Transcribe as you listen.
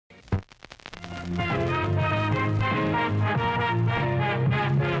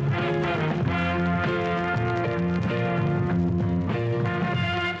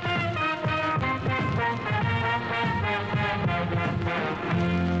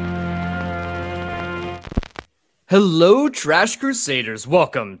Hello, Trash Crusaders.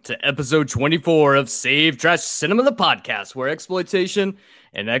 Welcome to episode 24 of Save Trash Cinema, the podcast, where exploitation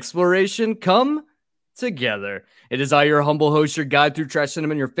and exploration come together. It is I, your humble host, your guide through trash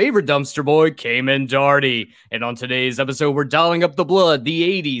cinema, and your favorite dumpster boy, Cayman Darty. And on today's episode, we're dialing up the blood,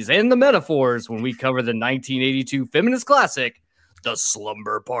 the 80s, and the metaphors when we cover the 1982 feminist classic, The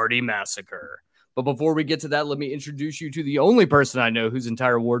Slumber Party Massacre. But before we get to that, let me introduce you to the only person I know whose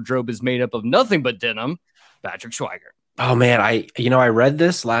entire wardrobe is made up of nothing but denim, Patrick Schweiger. Oh man, I read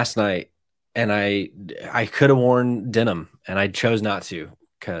this last night and I could have worn denim and I chose not to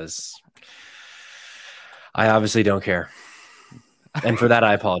because I obviously don't care. And for that,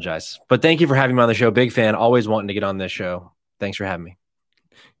 I apologize. But thank you for having me on the show. Big fan, always wanting to get on this show. Thanks for having me.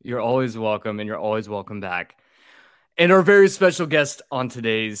 You're always welcome, and you're always welcome back. And our very special guest on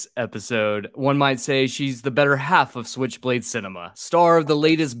today's episode, one might say she's the better half of Switchblade Cinema, star of the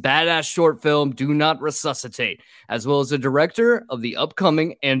latest badass short film, Do Not Resuscitate, as well as the director of the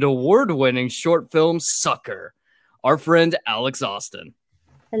upcoming and award-winning short film, Sucker, our friend Alix Austin.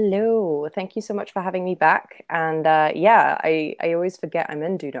 Hello. Thank you so much for having me back. And I always forget I'm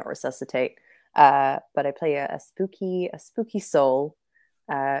in Do Not Resuscitate, but I play a spooky soul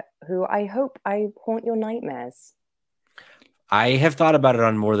who I hope I haunt your nightmares. I have thought about it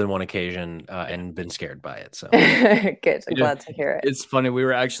on more than one occasion and been scared by it. So good. I'm glad to hear it. It's funny. We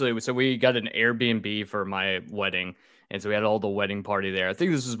got an Airbnb for my wedding. And so we had all the wedding party there. I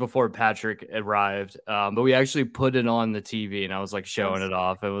think this was before Patrick arrived. But we actually put it on the TV and I was like showing it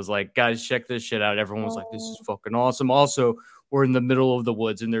off. It was like, guys, check this shit out. Everyone was like, this is fucking awesome. Also, we're in the middle of the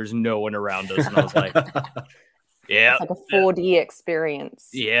woods and there's no one around us. And I was like, yeah. It's like a 4D experience.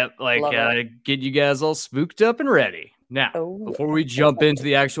 Yep. Get you guys all spooked up and ready. Now, before we jump into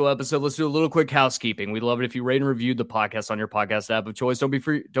the actual episode, let's do a little quick housekeeping. We'd love it if you rate and review the podcast on your podcast app of choice. Don't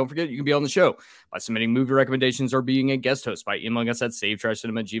forget, you can be on the show by submitting movie recommendations or being a guest host by emailing us at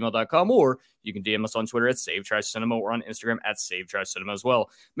savetrashcinema@gmail.com, or you can DM us on Twitter at savetrashcinema or on Instagram at savetrashcinema as well.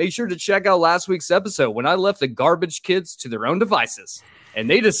 Make sure to check out last week's episode when I left the garbage kids to their own devices, and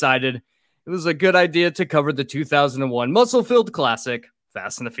they decided it was a good idea to cover the 2001 muscle-filled classic,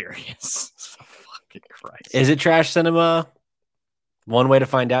 Fast and the Furious. Christ. Is it trash cinema? One way to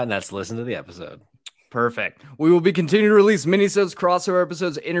find out, and that's to listen to the episode. Perfect. We will be continuing to release minisodes, crossover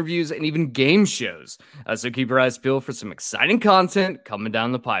episodes, interviews, and even game shows. So keep your eyes peeled for some exciting content coming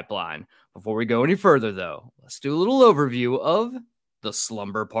down the pipeline. Before we go any further, though, let's do a little overview of the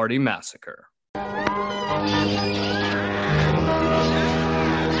Slumber Party Massacre.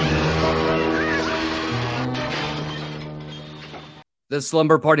 The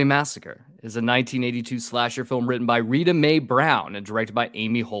Slumber Party Massacre is a 1982 slasher film written by Rita Mae Brown and directed by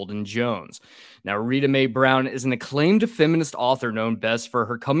Amy Holden Jones. Now, Rita Mae Brown is an acclaimed feminist author known best for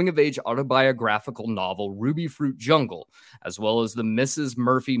her coming-of-age autobiographical novel Ruby Fruit Jungle, as well as the Mrs.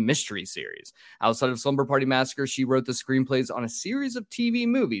 Murphy mystery series. Outside of Slumber Party Massacre, she wrote the screenplays on a series of TV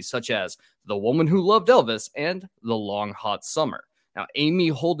movies such as The Woman Who Loved Elvis and The Long Hot Summer. Now, Amy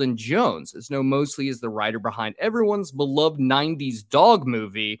Holden Jones is known mostly as the writer behind everyone's beloved 90s dog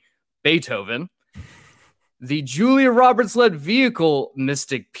movie, Beethoven, the Julia Roberts-led vehicle,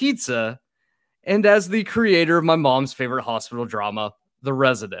 Mystic Pizza, and as the creator of my mom's favorite hospital drama, The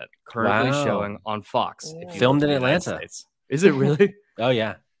Resident, currently showing on Fox. Filmed in Atlanta. Is it really? Oh,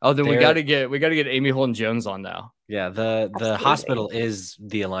 yeah. Oh, then we got to get Amy Holden Jones on now. Yeah, the hospital is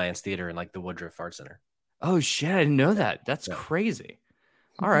the Alliance Theater in like the Woodruff Art Center. Oh, shit. I didn't know that. That's crazy.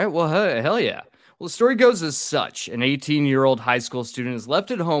 All right. Well, hell yeah. Well, the story goes as such. An 18-year-old high school student is left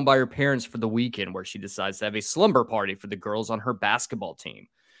at home by her parents for the weekend, where she decides to have a slumber party for the girls on her basketball team.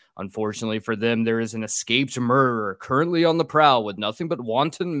 Unfortunately for them, there is an escaped murderer currently on the prowl with nothing but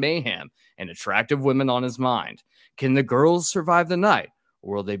wanton mayhem and attractive women on his mind. Can the girls survive the night,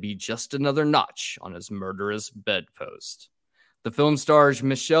 or will they be just another notch on his murderous bedpost? The film stars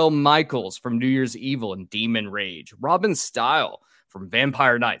Michelle Michaels from New Year's Evil and Demon Rage, Robin Style from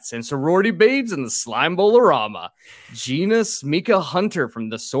Vampire Nights and Sorority Babes in the Slime Bolorama, Gina Smika Hunter from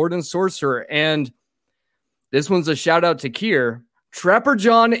The Sword and Sorcerer, and this one's a shout out to Kier, Trapper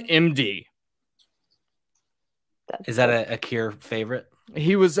John MD. Is that a Kier favorite?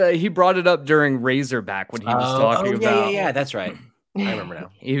 He brought it up during Razorback when he was talking about. Yeah, that's right. I remember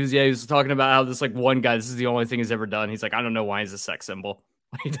now. He was talking about how this like one guy, this is the only thing he's ever done. He's like, I don't know why he's a sex symbol.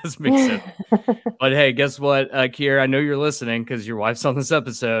 He doesn't make sense. But hey, guess what, Kier? I know you're listening because your wife's on this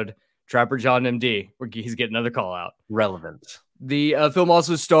episode. Trapper John MD. He's getting another call out. Relevant. The film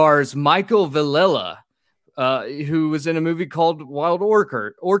also stars Michael Villela, who was in a movie called Wild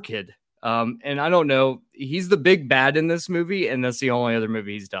Orchid. And I don't know, he's the big bad in this movie, and that's the only other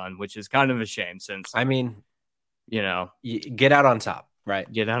movie he's done, which is kind of a shame since, I mean, get out on top,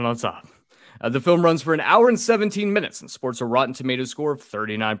 right? Get out on top. The film runs for 1 hour and 17 minutes and sports a Rotten Tomatoes score of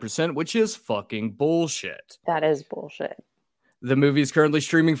 39%, which is fucking bullshit. That is bullshit. The movie is currently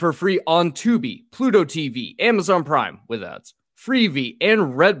streaming for free on Tubi, Pluto TV, Amazon Prime with ads, Freevee,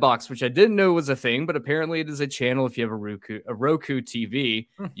 and Redbox, which I didn't know was a thing, but apparently it is a channel. If you have a Roku TV,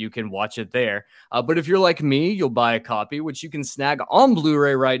 you can watch it there. But if you're like me, you'll buy a copy, which you can snag on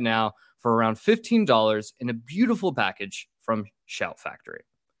Blu-ray right now for around $15 in a beautiful package from Shout Factory.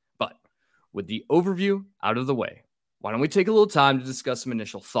 But with the overview out of the way, why don't we take a little time to discuss some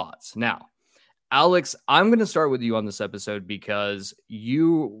initial thoughts? Now, Alix, I'm going to start with you on this episode because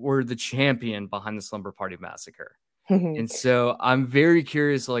you were the champion behind the Slumber Party Massacre. And so I'm very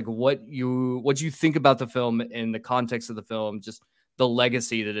curious, like what you think about the film in the context of the film, just the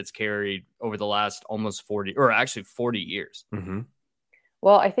legacy that it's carried over the last almost 40 years. Mm-hmm.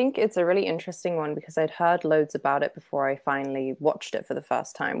 Well, I think it's a really interesting one because I'd heard loads about it before I finally watched it for the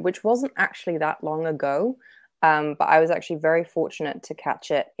first time, which wasn't actually that long ago. But I was actually very fortunate to catch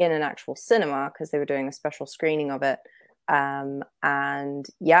it in an actual cinema because they were doing a special screening of it. And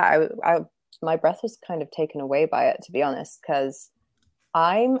yeah, my breath was kind of taken away by it, to be honest, because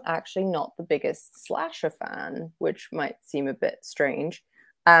I'm actually not the biggest slasher fan, which might seem a bit strange.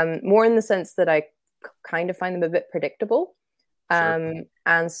 More in the sense that I kind of find them a bit predictable. Sure.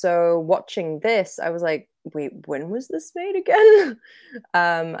 And so watching this, I was like, wait, when was this made again?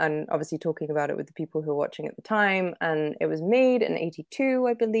 And obviously talking about it with the people who were watching at the time. And it was made in 1982,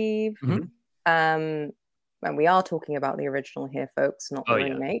 I believe. Mm-hmm. And we are talking about the original here, folks, not the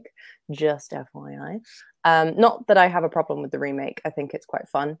remake. Just FYI. Not that I have a problem with the remake. I think it's quite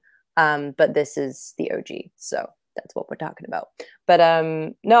fun. But this is the OG. So that's what we're talking about. But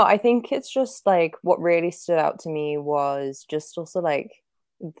no, I think it's just like what really stood out to me was just also like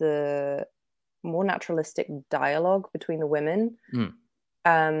the more naturalistic dialogue between the women.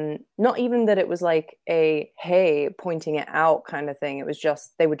 Not even that it was like a hey pointing it out kind of thing. It was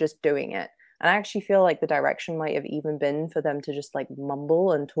just they were just doing it. And I actually feel like the direction might have even been for them to just like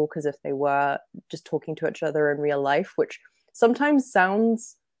mumble and talk as if they were just talking to each other in real life, which sometimes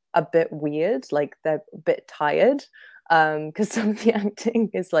sounds a bit weird, like they're a bit tired, because some of the acting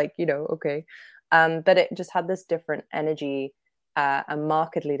is like, okay. But it just had this different energy, a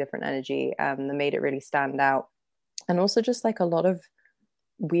markedly different energy that made it really stand out. And also just like a lot of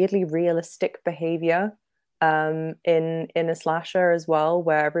weirdly realistic behavior in a slasher as well,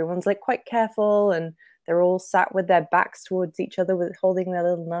 where everyone's like quite careful and they're all sat with their backs towards each other with holding their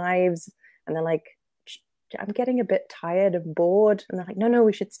little knives, and they're like, I'm getting a bit tired and bored, and they're like, no,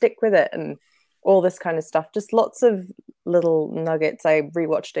 we should stick with it, and all this kind of stuff. Just lots of little nuggets. I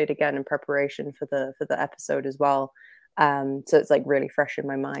rewatched it again in preparation for the episode as well, so it's like really fresh in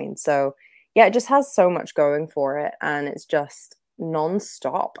my mind. So yeah, it just has so much going for it, and it's just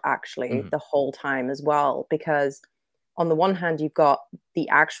non-stop actually the whole time as well, because on the one hand you've got the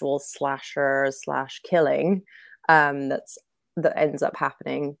actual slasher / killing that ends up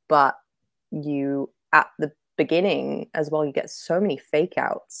happening, but you at the beginning as well you get so many fake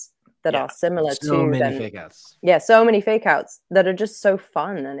outs that are similar so many fake outs that are just so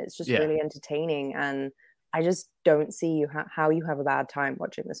fun, and it's just really entertaining, and I just don't see how you have a bad time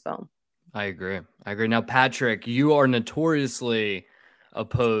watching this film. I agree. Now, Patrick, you are notoriously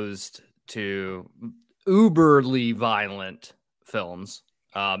opposed to uberly violent films.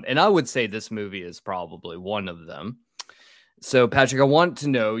 And I would say this movie is probably one of them. So, Patrick, I want to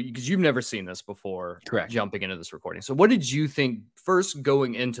know, because you've never seen this before, correct, jumping into this recording. So what did you think first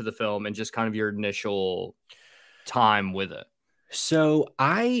going into the film and just kind of your initial time with it? So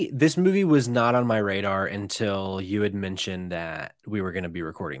this movie was not on my radar until you had mentioned that we were going to be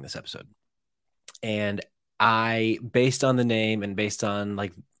recording this episode. And based on the name and based on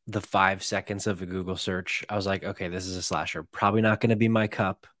like the 5 seconds of a Google search, I was like, okay, this is a slasher. Probably not going to be my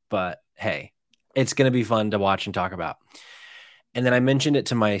cup, but hey, it's going to be fun to watch and talk about. And then I mentioned it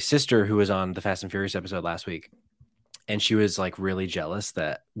to my sister, who was on the Fast and Furious episode last week. And she was like really jealous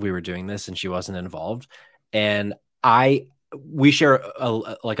that we were doing this and she wasn't involved. And we share a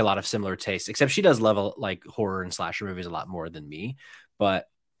lot of similar tastes, except she does love like horror and slasher movies a lot more than me. But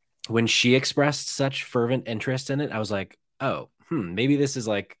when she expressed such fervent interest in it, I was like, oh, maybe this is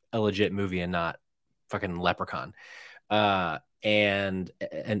like a legit movie and not fucking Leprechaun. And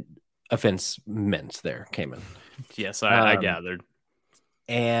offense meant there came in. Yes, I gathered.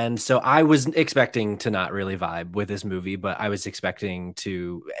 And so I was expecting to not really vibe with this movie, but I was expecting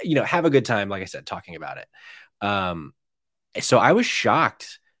to, have a good time, like I said, talking about it. So I was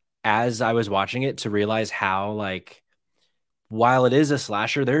shocked as I was watching it to realize how, like, while it is a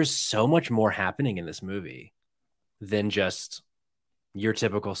slasher, there's so much more happening in this movie than just your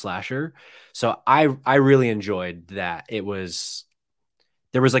typical slasher. So I really enjoyed that. There was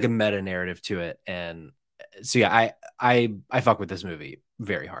like a meta narrative to it. And so yeah, I fuck with this movie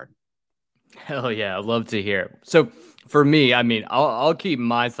very hard. Hell yeah, I'd love to hear. So for me, I mean, I'll keep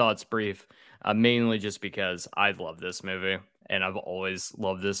my thoughts brief, mainly just because I love this movie and I've always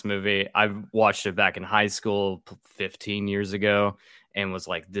loved this movie. I've watched it back in high school 15 years ago and was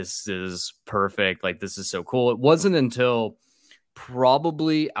like, this is perfect. Like, this is so cool. It wasn't until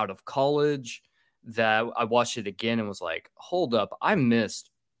probably out of college that I watched it again and was like, hold up, I missed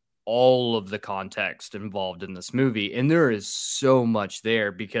all of the context involved in this movie. And there is so much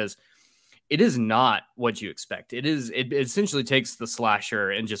there because it is not what you expect. It essentially takes the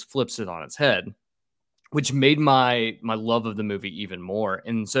slasher and just flips it on its head, which made my love of the movie even more.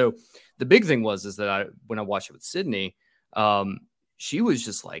 And so the big thing is that when I watched it with Sydney, she was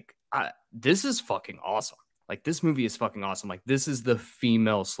just like, this is fucking awesome. Like, this movie is fucking awesome. Like, this is the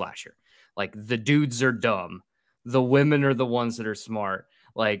female slasher. Like, the dudes are dumb. The women are the ones that are smart.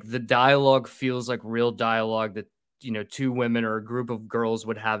 Like, the dialogue feels like real dialogue that, two women or a group of girls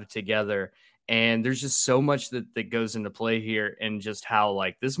would have together. And there's just so much that goes into play here, and just how,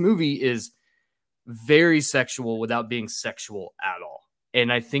 like, this movie is very sexual without being sexual at all.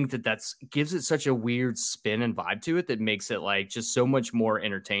 And I think that gives it such a weird spin and vibe to it that makes it like just so much more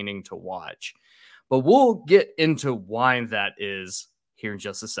entertaining to watch. But we'll get into why that is here in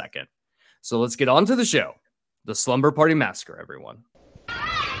just a second. So let's get on to the show. The Slumber Party Massacre, everyone.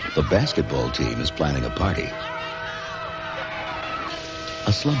 The basketball team is planning a party.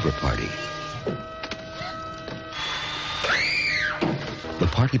 A slumber party. The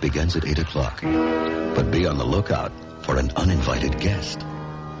party begins at 8 o'clock, but be on the lookout for an uninvited guest.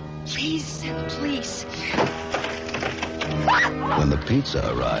 Please, please. When the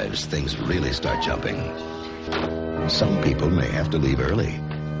pizza arrives, things really start jumping. Some people may have to leave early.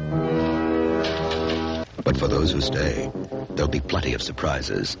 But for those who stay, there'll be plenty of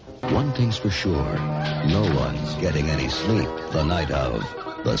surprises. One thing's for sure, no one's getting any sleep the night of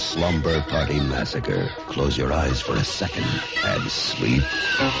the Slumber Party Massacre. Close your eyes for a second and sleep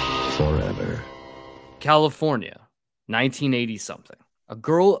forever. California, 1980-something. A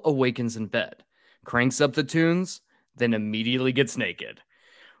girl awakens in bed, cranks up the tunes, then immediately gets naked,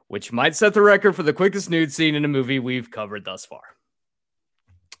 which might set the record for the quickest nude scene in a movie we've covered thus far.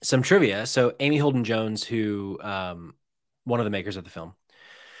 Some trivia. So Amy Holden Jones, who one of the makers of the film,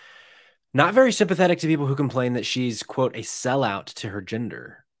 not very sympathetic to people who complain that she's, quote, a sellout to her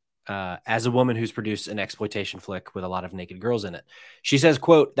gender. As a woman who's produced an exploitation flick with a lot of naked girls in it. She says,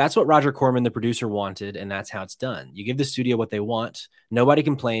 quote, "That's what Roger Corman, the producer, wanted, and that's how it's done. You give the studio what they want. Nobody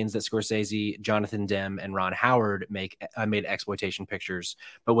complains that Scorsese, Jonathan Demme, and Ron Howard made exploitation pictures,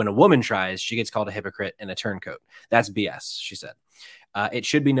 but when a woman tries, she gets called a hypocrite and a turncoat. That's BS," she said. It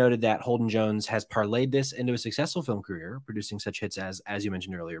should be noted that Holden Jones has parlayed this into a successful film career, producing such hits as you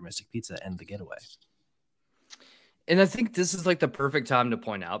mentioned earlier, Mystic Pizza and The Getaway. And I think this is like the perfect time to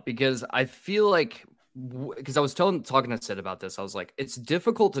point out, because I feel like, because I was talking to Sid about this, I was like, it's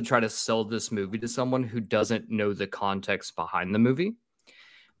difficult to try to sell this movie to someone who doesn't know the context behind the movie,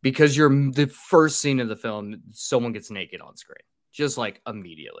 because the first scene of the film, someone gets naked on screen, just like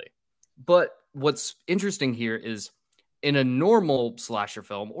immediately. But what's interesting here is, in a normal slasher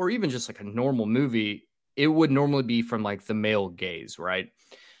film, or even just like a normal movie, it would normally be from like the male gaze, right?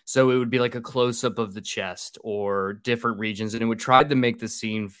 So it would be like a close-up of the chest or different regions, and it would try to make the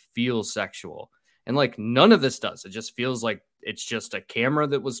scene feel sexual. And like none of this does. It just feels like it's just a camera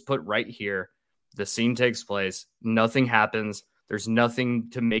that was put right here. The scene takes place. Nothing happens. There's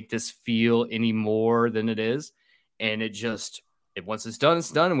nothing to make this feel any more than it is. And once it's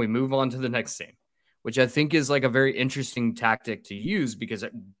done, and we move on to the next scene, which I think is like a very interesting tactic to use, because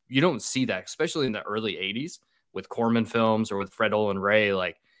you don't see that, especially in the early 80s with Corman films or with Fred Olin Ray.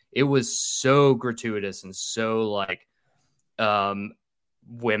 Like, it was so gratuitous and so like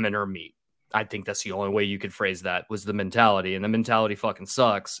women are meat. I think that's the only way you could phrase that, was the mentality, and the mentality fucking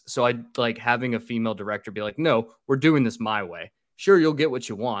sucks. So I like having a female director be like, no, we're doing this my way. Sure, you'll get what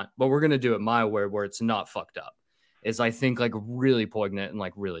you want, but we're going to do it my way, where it's not fucked up, is I think like really poignant and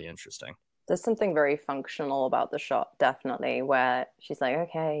like really interesting. There's something very functional about the shot, definitely, where she's like,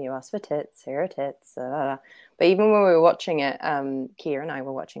 okay, you asked for tits, here are tits. But even when we were watching it, Kia and I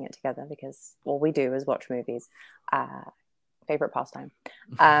were watching it together, because all we do is watch movies. favorite pastime.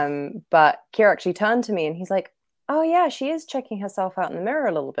 But Kira actually turned to me and he's like, oh yeah, she is checking herself out in the mirror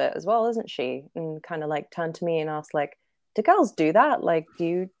a little bit as well, isn't she? And kind of like turned to me and asked like, do girls do that? Like,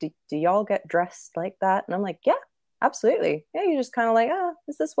 do y'all get dressed like that? And I'm like, yeah, absolutely. Yeah, you're just kind of like,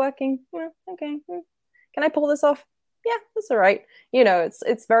 is this working? Yeah, okay. Can I pull this off? Yeah, that's all right. You know,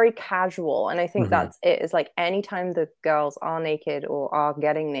 it's very casual. And I think that's it. Is like anytime the girls are naked or are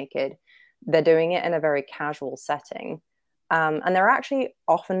getting naked, they're doing it in a very casual setting. And they're actually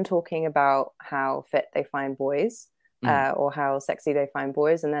often talking about how fit they find boys or how sexy they find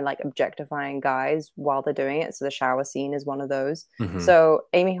boys. And they're like objectifying guys while they're doing it. So the shower scene is one of those. So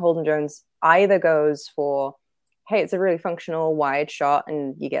Amy Holden-Jones either goes for, hey, it's a really functional wide shot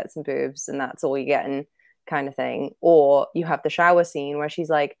and you get some boobs and that's all you're getting kind of thing. Or you have the shower scene where she's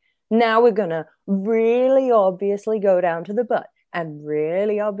like, now we're going to really obviously go down to the butt and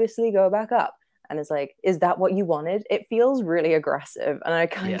really obviously go back up. And it's like, is that what you wanted? It feels really aggressive. And I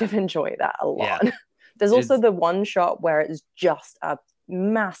kind of enjoy that a lot. Yeah. There's also the one shot where it's just a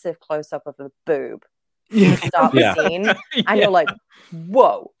massive close-up of a boob. You start the scene and you're like,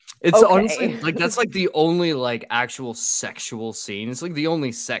 whoa. It's honestly like that's like the only like actual sexual scene. It's like the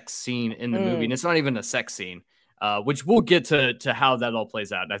only sex scene in the movie. And it's not even a sex scene. Which we'll get to how that all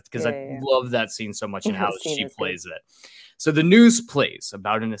plays out because I love that scene so much and how she plays it. So the news plays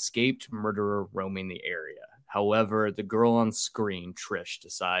about an escaped murderer roaming the area. However, the girl on screen, Trish,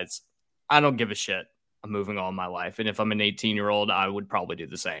 decides, I don't give a shit. I'm moving on my life. And if I'm an 18-year-old, I would probably do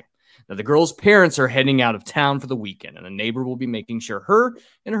the same. Now, the girl's parents are heading out of town for the weekend, and a neighbor will be making sure her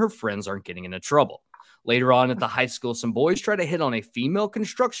and her friends aren't getting into trouble. Later on at the high school, some boys try to hit on a female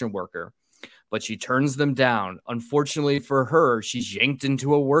construction worker, but she turns them down. Unfortunately for her, she's yanked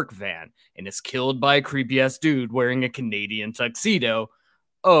into a work van and is killed by a creepy-ass dude wearing a Canadian tuxedo.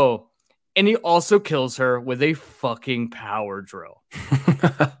 Oh, and he also kills her with a fucking power drill.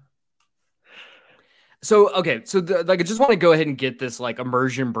 So I just want to go ahead and get this like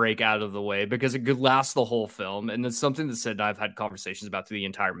immersion break out of the way because it could last the whole film. And it's something that Sid and I've had conversations about through the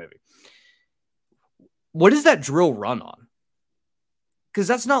entire movie. What does that drill run on? Because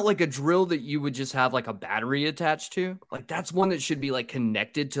that's not like a drill that you would just have like a battery attached to. Like that's one that should be like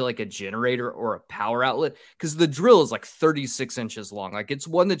connected to like a generator or a power outlet. Because the drill is like 36 inches long. Like it's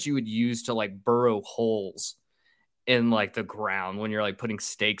one that you would use to like burrow holes in like the ground when you're like putting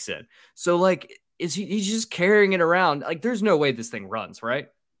stakes in. So like, he's just carrying it around? Like there's no way this thing runs, right?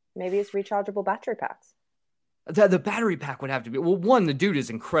 Maybe it's rechargeable battery packs. The battery pack would have to be, well, one, the dude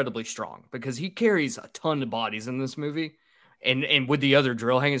is incredibly strong because he carries a ton of bodies in this movie. And with the other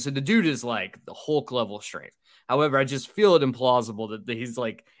drill hanging, so the dude is like the Hulk level strength. However, I just feel it implausible that he's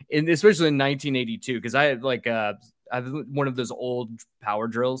like, especially in 1982, because I had like I have one of those old power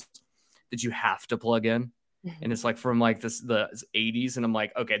drills that you have to plug in, and it's like from like the 80s, and I'm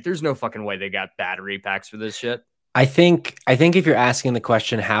like, okay, there's no fucking way they got battery packs for this shit. I think if you're asking the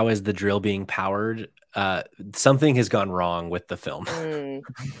question, how is the drill being powered? Something has gone wrong with the film.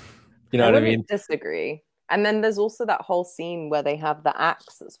 You know what I mean? Disagree. And then there's also that whole scene where they have the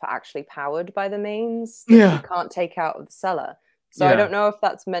axe that's actually powered by the mains that you can't take out of the cellar. So I don't know if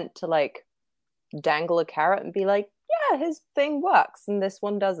that's meant to like dangle a carrot and be like, yeah, his thing works and this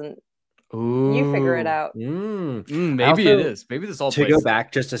one doesn't. Ooh. You figure it out. Maybe also, it is. Maybe this all to go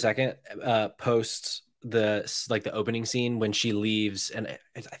back just a second, post the opening scene when she leaves, and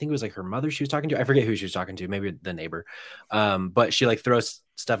I think it was like her mother she was talking to. I forget who she was talking to, maybe the neighbor. But she like throws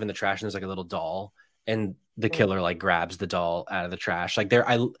stuff in the trash and there's like a little doll. And the killer like grabs the doll out of the trash. Like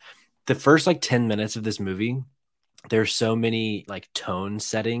the first like 10 minutes of this movie, there's so many like tone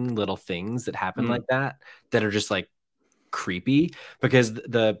setting little things that happen like that are just like creepy because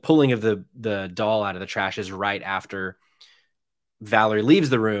the pulling of the doll out of the trash is right after Valerie leaves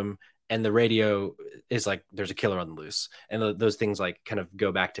the room and the radio is like, there's a killer on the loose. And those things like kind of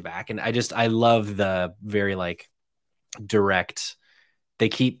go back to back. And I love the very like direct, they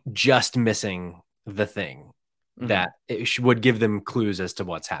keep just missing the thing that it would give them clues as to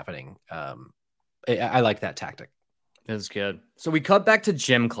what's happening. I like that tactic. That's good. So we cut back to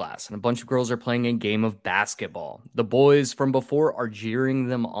gym class and a bunch of girls are playing a game of basketball. The boys from before are jeering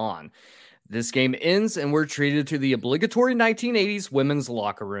them on. This game ends and we're treated to the obligatory 1980s women's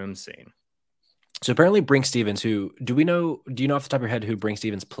locker room scene. So apparently Brink Stevens, do you know off the top of your head who Brink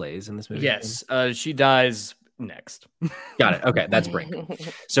Stevens plays in this movie? Yes. She dies next. Got it. Okay, that's Brink.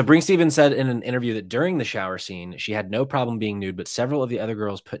 So Brink Stevens said in an interview that during the shower scene, she had no problem being nude, but several of the other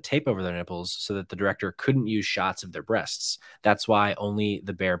girls put tape over their nipples so that the director couldn't use shots of their breasts. That's why only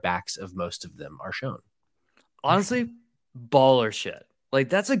the bare backs of most of them are shown. Honestly, baller shit. Like,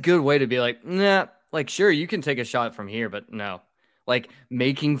 that's a good way to be like, nah, Like, sure, you can take a shot from here, but no. Like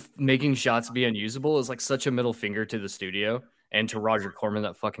making shots be unusable is like such a middle finger to the studio and to Roger Corman,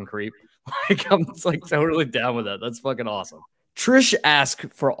 that fucking creep. Like, I'm just, like, totally down with that. That's fucking awesome. Trish asks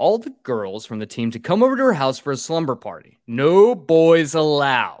for all the girls from the team to come over to her house for a slumber party. No boys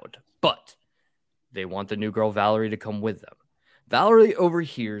allowed, but they want the new girl Valerie to come with them. Valerie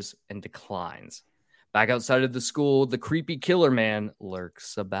overhears and declines. Back outside of the school, the creepy killer man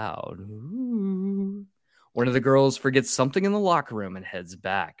lurks about. Ooh. One of the girls forgets something in the locker room and heads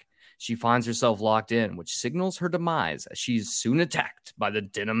back. She finds herself locked in, which signals her demise as she is soon attacked by the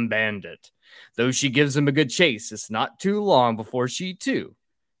Denim Bandit. Though she gives him a good chase, it's not too long before she, too,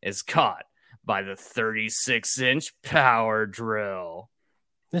 is caught by the 36-inch power drill.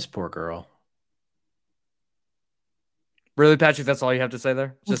 This poor girl. Really, Patrick, that's all you have to say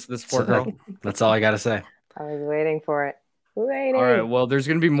there? Just this poor girl? That's all I got to say. I was waiting for it. All right, well, there's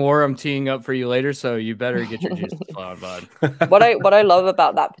going to be more I'm teeing up for you later, so you better get your juices flowing, bud. What I love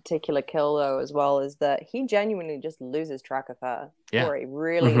about that particular kill, though, as well, is that he genuinely just loses track of her for a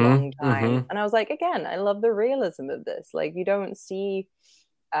really long time. And I was like, again, I love the realism of this. Like, you don't see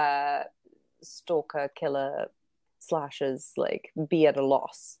stalker killer slashers like be at a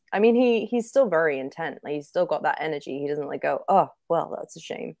loss. I mean, he's still very intent. Like, he's still got that energy. He doesn't like go, oh, well, that's a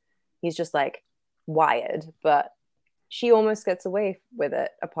shame. He's just like wired, but she almost gets away with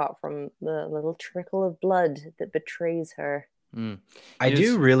it, apart from the little trickle of blood that betrays her. I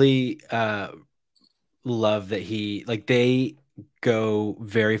do really love that they go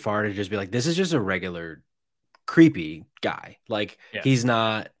very far to just be like, this is just a regular creepy guy. Like, he's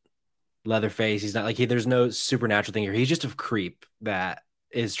not Leatherface. He's not like there's no supernatural thing here. He's just a creep that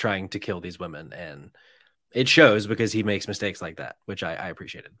is trying to kill these women. And it shows because he makes mistakes like that, which I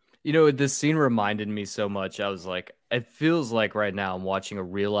appreciated. You know, this scene reminded me so much. I was like, it feels like right now I'm watching a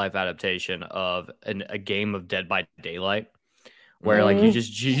real life adaptation of a game of Dead by Daylight, where like you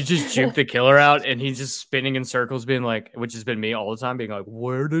just juke the killer out and he's just spinning in circles, being like, which has been me all the time, being like,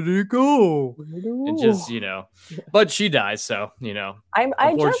 where did he go? And just, but she dies, so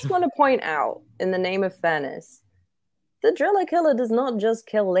I just want to point out, in the name of fairness, the driller killer does not just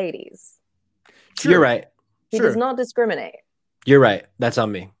kill ladies. True. You're right. He does not discriminate. You're right. That's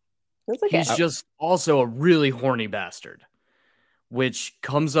on me. Okay. He's just also a really horny bastard, which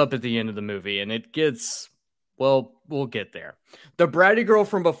comes up at the end of the movie, and it gets, well, we'll get there. The bratty girl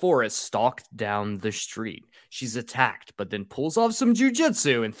from before is stalked down the street. She's attacked, but then pulls off some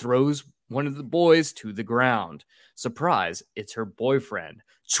jujitsu and throws one of the boys to the ground. Surprise, it's her boyfriend.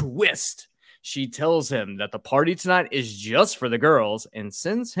 Twist! She tells him that the party tonight is just for the girls and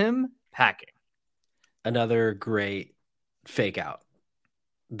sends him packing. Another great fake out.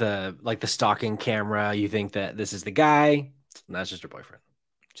 The stalking camera, you think that this is the guy, and that's just her boyfriend.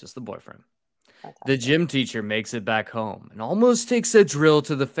 Just the boyfriend. The gym teacher makes it back home and almost takes a drill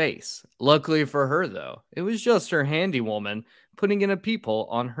to the face. Luckily for her, though, it was just her handy woman putting in a peephole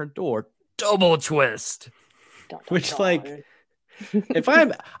on her door. Double twist. Which, like,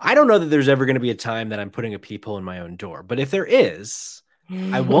 I don't know that there's ever going to be a time that I'm putting a peephole in my own door, but if there is,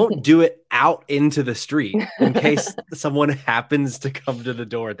 I won't do it out into the street in case someone happens to come to the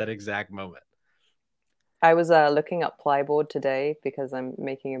door at that exact moment. I was looking up plyboard today because I'm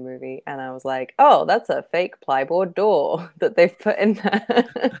making a movie, and I was like, oh, that's a fake plyboard door that they've put in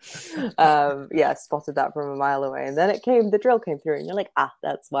there. Spotted that from a mile away. And then the drill came through, and you're like,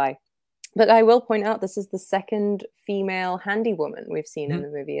 that's why. But I will point out, this is the second female handy woman we've seen in the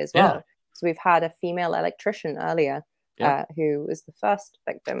movie as well. Yeah. So we've had a female electrician earlier. Who was the first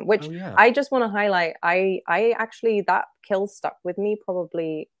victim, which I just want to highlight. I actually, that kill stuck with me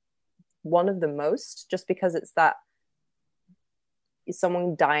probably one of the most, just because it's that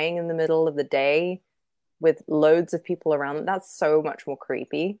someone dying in the middle of the day with loads of people around. That's so much more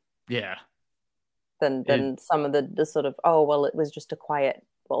creepy. Yeah. Than some of the sort of, it was just a quiet,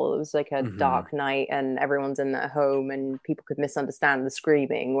 it was like a dark night and everyone's in their home and people could misunderstand the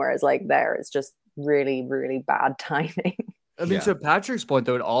screaming. Whereas like there, it's just really, really bad timing. I mean, to Patrick's point,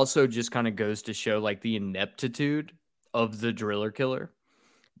 though, it also just kind of goes to show like the ineptitude of the driller killer,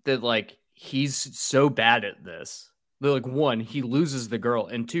 that like he's so bad at this. Like, one, he loses the girl,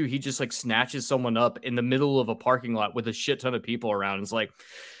 and two, he just like snatches someone up in the middle of a parking lot with a shit ton of people around. And it's like,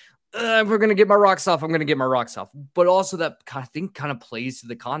 if we're gonna get my rocks off, I'm gonna get my rocks off. But also that kind of plays to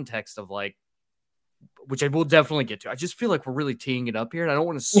the context of like, which I will definitely get to. I just feel like we're really teeing it up here, and I don't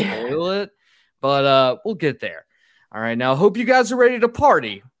want to spoil it. But we'll get there. All right, now I hope you guys are ready to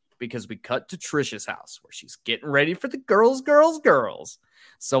party, because we cut to Trisha's house where she's getting ready for the girls.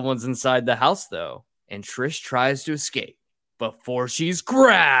 Someone's inside the house, though, and Trish tries to escape before she's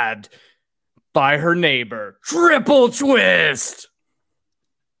grabbed by her neighbor. Triple twist.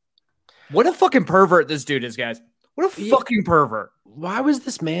 What a fucking pervert this dude is, guys. What a fucking pervert. Why was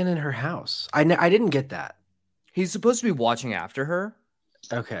this man in her house? I didn't get that. He's supposed to be watching after her.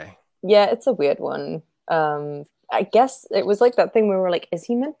 Okay. Yeah, it's a weird one. I guess it was like that thing where we were like, is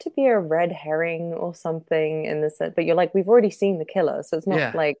he meant to be a red herring or something in this? But you're like, we've already seen the killer, so it's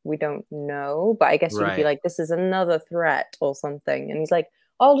not like we don't know. But I guess you'd be like, this is another threat or something. And he's like,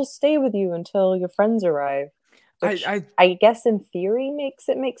 I'll just stay with you until your friends arrive. Which I guess in theory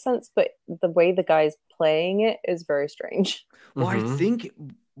makes sense, but the way the guy's playing it is very strange. Well, I think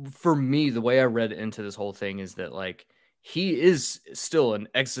for me, the way I read into this whole thing is that like he is still an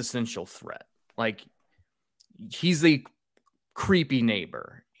existential threat. Like he's a creepy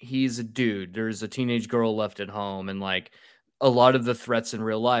neighbor. He's a dude. There's a teenage girl left at home, and like a lot of the threats in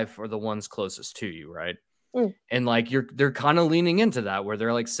real life are the ones closest to you, right? And like they're kind of leaning into that, where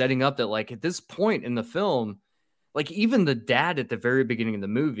they're like setting up that like at this point in the film, like even the dad at the very beginning of the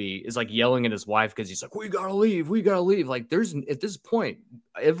movie is like yelling at his wife because he's like, we gotta leave. Like there's at this point,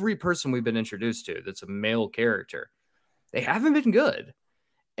 every person we've been introduced to that's a male character, they haven't been good.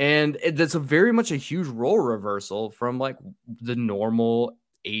 And that's very much a huge role reversal from like the normal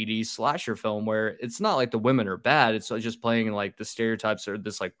 80s slasher film, where it's not like the women are bad. It's just playing like the stereotypes or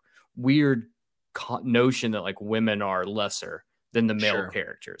this like weird notion that like women are lesser than the male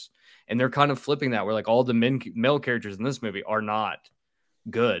characters. And they're kind of flipping that, where like all the male characters in this movie are not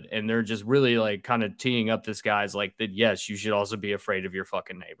good. And they're just really like kind of teeing up this guy's like that. Yes, you should also be afraid of your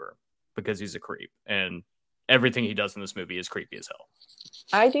fucking neighbor because he's a creep. And everything he does in this movie is creepy as hell.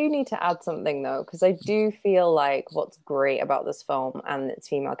 I do need to add something though, because I do feel like what's great about this film and its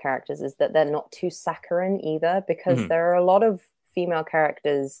female characters is that they're not too saccharine either, because there are a lot of female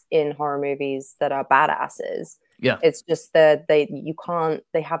characters in horror movies that are badasses. Yeah, it's just that they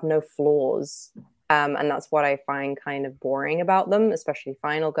have no flaws, and that's what I find kind of boring about them, especially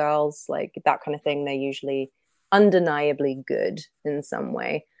final girls, like that kind of thing. They're usually undeniably good in some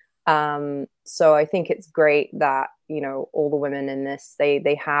way. So I think it's great that, you know, all the women in this,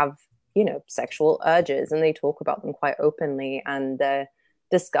 they have, you know, sexual urges, and they talk about them quite openly, and they're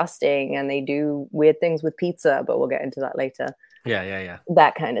disgusting, and they do weird things with pizza, but we'll get into that later. Yeah.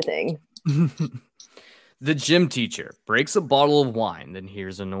 That kind of thing. The gym teacher breaks a bottle of wine, then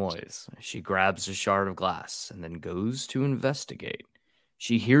hears a noise. She grabs a shard of glass and then goes to investigate.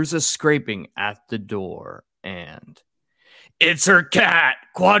 She hears a scraping at the door, and it's her cat.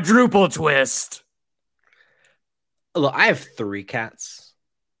 Quadruple twist. Look, I have 3 cats.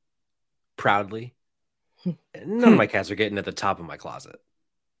 Proudly. None of my cats are getting at the top of my closet.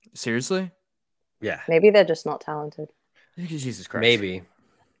 Seriously? Yeah. Maybe they're just not talented. Jesus Christ.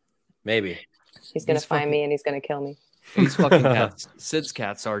 Maybe. He's going to find me and he's going to kill me. These fucking cats. Sid's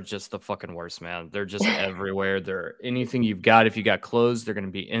cats are just the fucking worst, man. They're just everywhere. They're anything you've got. If you got clothes, they're going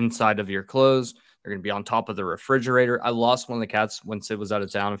to be inside of your clothes. They're going to be on top of the refrigerator. I lost one of the cats when Sid was out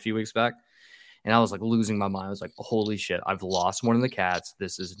of town a few weeks back, and I was like losing my mind. I was like, holy shit, I've lost one of the cats.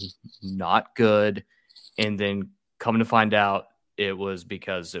 This is not good. And then coming to find out, it was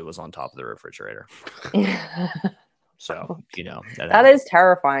because it was on top of the refrigerator. So, you know. That is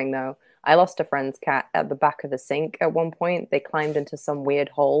terrifying, though. I lost a friend's cat at the back of a sink at one point. They climbed into some weird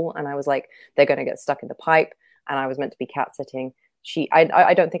hole, and I was like, they're going to get stuck in the pipe. And I was meant to be cat sitting.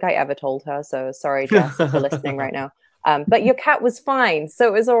 I don't think I ever told her. So sorry, Jess, for listening right now. But your cat was fine, so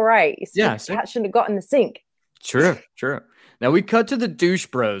it was all right. Yeah, the cat shouldn't have got in the sink. True. Now we cut to the douche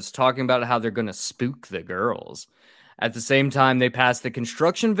bros talking about how they're going to spook the girls. At the same time, they pass the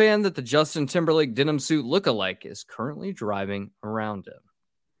construction van that the Justin Timberlake denim suit lookalike is currently driving around him.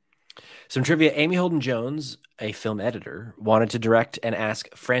 Some trivia. Amy Holden Jones, a film editor, wanted to direct and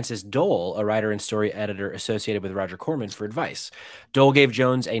ask Frances Dole, a writer and story editor associated with Roger Corman, for advice. Dole gave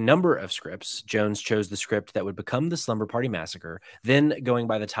Jones a number of scripts. Jones chose the script that would become the Slumber Party Massacre, then going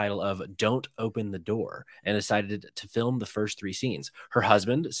by the title of Don't Open the Door, and decided to film the first 3 scenes. Her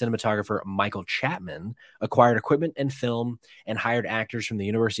husband, cinematographer Michael Chapman, acquired equipment and film and hired actors from the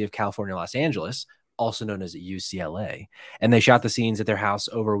University of California, Los Angeles, also known as UCLA, and they shot the scenes at their house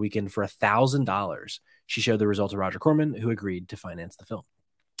over a weekend for $1,000. She showed the result to Roger Corman, who agreed to finance the film.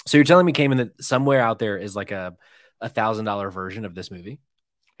 So you're telling me, Cayman, that somewhere out there is like a $1,000 version of this movie?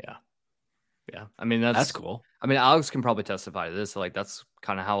 Yeah. I mean, that's cool. I mean, Alex can probably testify to this. Like, that's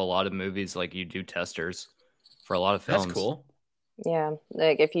kind of how a lot of movies, like, you do testers for a lot of films. That's cool. Yeah,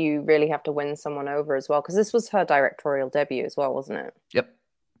 like if you really have to win someone over as well, because this was her directorial debut as well, wasn't it? Yep.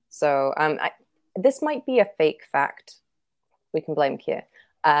 So this might be a fake fact. We can blame Kier.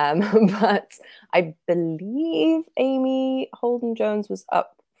 But I believe Amy Holden Jones was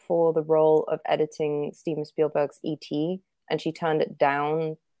up for the role of editing Steven Spielberg's E.T., and she turned it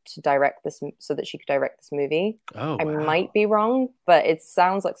down to direct this so that she could direct this movie. Oh, I wow. might be wrong, but it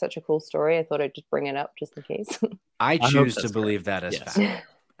sounds like such a cool story. I thought I'd just bring it up just in case. I hope choose to that's believe correct. that as Yes. fact.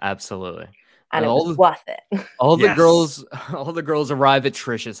 Absolutely. And it all was worth it. All Yes. the girls arrive at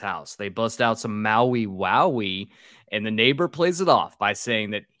Trisha's house. They bust out some Maui Wowie, and the neighbor plays it off by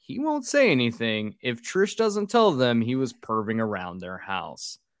saying that he won't say anything if Trish doesn't tell them he was perving around their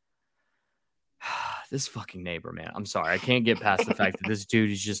house. This fucking neighbor, man. I'm sorry. I can't get past the fact that this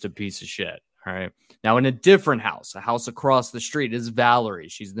dude is just a piece of shit. All right. Now, in a different house, a house across the street, is Valerie.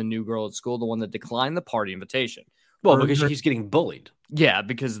 She's the new girl at school, the one that declined the party invitation. Well, because she's getting bullied. Yeah,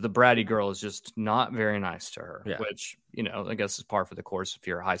 because the bratty girl is just not very nice to her, Yeah. which, you know, I guess is par for the course if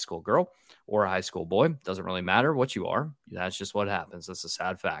you're a high school girl or a high school boy. Doesn't really matter what you are. That's just what happens. That's a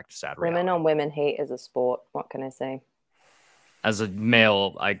sad fact, sad reality. Women on women hate is a sport. What can I say? As a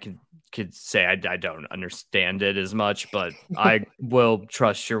male, I could say I don't understand it as much, but I will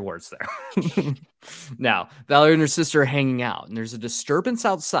trust your words there. Now, Valerie and her sister are hanging out, and there's a disturbance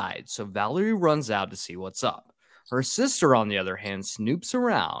outside, so Valerie runs out to see what's up. Her sister, on the other hand, snoops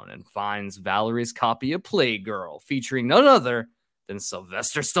around and finds Valerie's copy of Playgirl, featuring none other than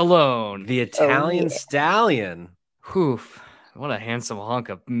Sylvester Stallone. The Italian stallion. Whew, what a handsome hunk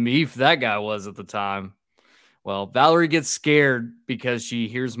of meat that guy was at the time. Well, Valerie gets scared because she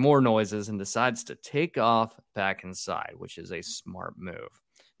hears more noises and decides to take off back inside, which is a smart move.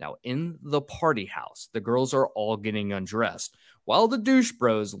 Now, in the party house, the girls are all getting undressed, while the douche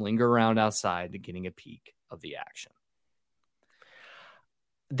bros linger around outside to getting a peek of the action.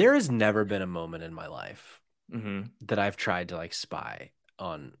 There has never been a moment in my life Mm-hmm. that I've tried to like spy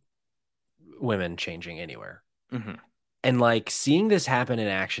on women changing anywhere. Mm-hmm. And like seeing this happen in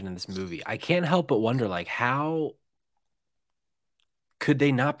action in this movie, I can't help but wonder, like, how could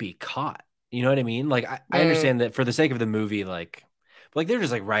they not be caught? You know what I mean? Like, I understand that for the sake of the movie, like they're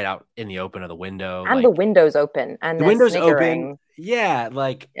just like right out in the open of the window. And like, the window's open. And the window's open. Yeah.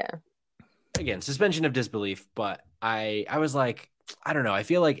 Like, yeah. Again, suspension of disbelief. But I was like, I don't know. I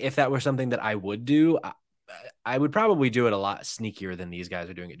feel like if that were something that I would do, I would probably do it a lot sneakier than these guys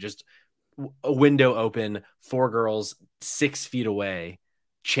are doing it. Just a window open, 4 girls 6 feet away,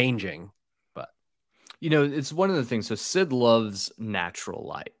 changing. But you know, it's one of the things. So Sid loves natural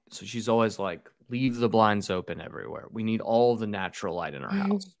light, so she's always like, leave the blinds open everywhere. We need all the natural light in our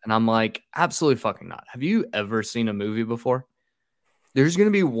house. And I'm like, absolutely fucking not. Have you ever seen a movie before? There's going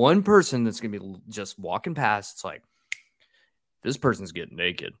to be one person that's going to be just walking past. It's like, this person's getting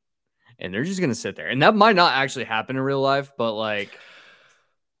naked, and they're just going to sit there. And that might not actually happen in real life, but like,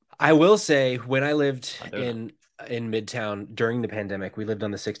 I will say, when I lived in Midtown during the pandemic, we lived on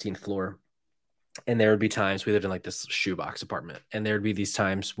the 16th floor, and there would be times we lived in like this shoebox apartment, and there would be these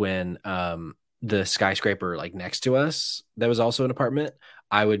times when the skyscraper like next to us that was also an apartment,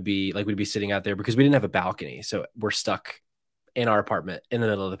 we'd be sitting out there because we didn't have a balcony, so we're stuck in our apartment in the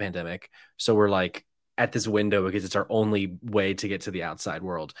middle of the pandemic. So we're like at this window because it's our only way to get to the outside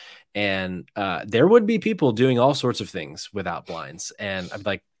world, and there would be people doing all sorts of things without blinds, and I'm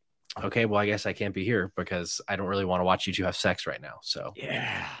like, okay, well, I guess I can't be here because I don't really want to watch you two have sex right now. So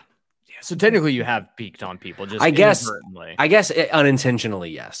yeah. So technically, you have peeked on people, just I guess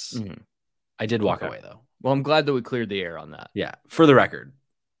unintentionally, yes. Mm-hmm. I did walk away though. Well, I'm glad that we cleared the air on that. Yeah, for the record.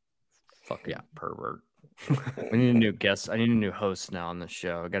 Fucking pervert. I need a new guest. I need a new host now on the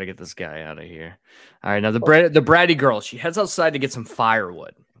show. I got to get this guy out of here. All right, now the bratty girl. She heads outside to get some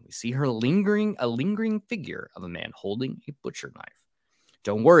firewood. We see her lingering figure of a man holding a butcher knife.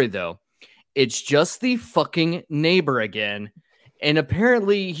 Don't worry, though. It's just the fucking neighbor again. And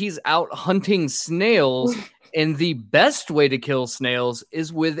apparently he's out hunting snails. And the best way to kill snails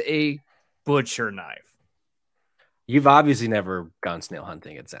is with a butcher knife. You've obviously never gone snail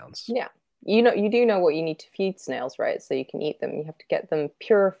hunting, it sounds. Yeah. You do know what you need to feed snails, right? So you can eat them. You have to get them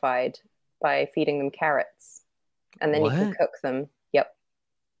purified by feeding them carrots. And then you can cook them. Yep.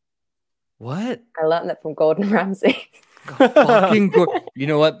 What? I learned that from Gordon Ramsay. You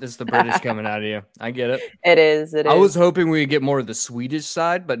know what? This is the British coming out of you. I get it. It is. I was hoping we'd get more of the Swedish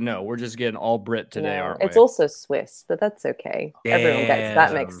side, but no, we're just getting all Brit today, aren't we? It's also Swiss, but that's okay. Damn. Everyone gets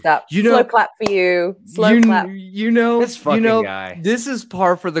that mixed up. You know, slow clap for you. Slow clap. This fucking guy. This is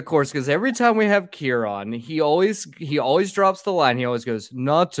par for the course because every time we have Kier on, he always drops the line. He always goes,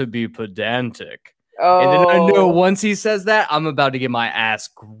 "Not to be pedantic." Oh. And then I know once he says that, I'm about to get my ass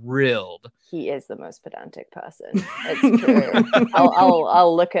grilled. He is the most pedantic person. It's true.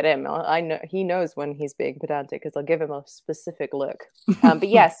 I'll look at him. I know he knows when he's being pedantic because I'll give him a specific look. But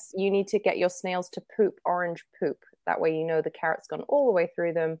yes, you need to get your snails to poop orange poop. That way you know the carrot's gone all the way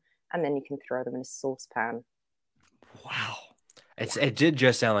through them, and then you can throw them in a saucepan. Wow. It did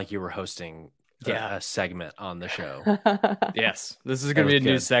just sound like you were hosting Yeah. a segment on the show. Yes, this is going to be a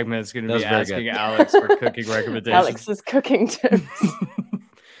new good. segment. It's going to That be was very asking good. Alex for cooking recommendations. Alex's cooking tips.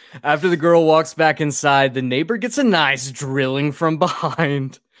 After the girl walks back inside, the neighbor gets a nice drilling from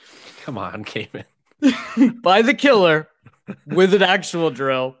behind Come on, Cayman. by the killer with an actual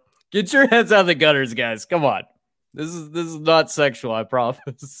drill. Get your heads out of the gutters, guys. Come on. This is not sexual, I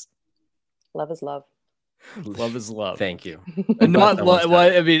promise. Love is love. Love is love. Thank you. And not Someone's love.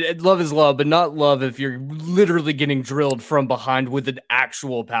 Well, I mean, love is love, but not love if you're literally getting drilled from behind with an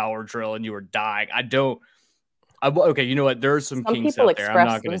actual power drill and you are dying. Okay, you know what? There are some kinks people out there. I'm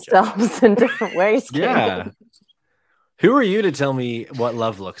express not going to judge. themselves in different ways. Yeah. Who are you to tell me what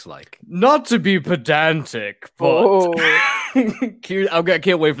love looks like? Not to be pedantic, but Oh. Kier, I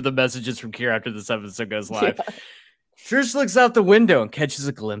can't wait for the messages from Kier after this episode goes live. Yeah. Trish looks out the window and catches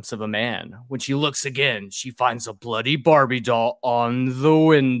a glimpse of a man. When she looks again, she finds a bloody Barbie doll on the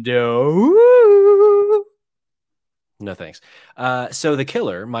window. Woo! No thanks. So the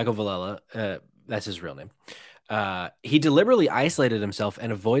killer, Michael Villella, that's his real name. He deliberately isolated himself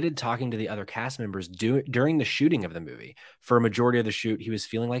and avoided talking to the other cast members during the shooting of the movie. For a majority of the shoot, he was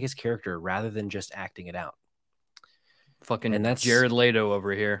feeling like his character rather than just acting it out. Fucking And that's- Jared Leto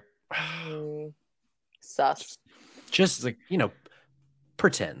over here. Sus. Just like,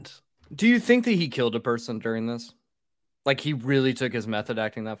 pretend. Do you think that he killed a person during this? Like he really took his method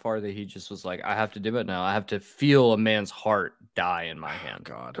acting that far that he just was like, I have to do it now. I have to feel a man's heart die in my hand.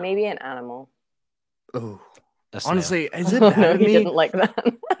 God. Maybe an animal. Oh, A snail. honestly, is it bad No, of he me? didn't like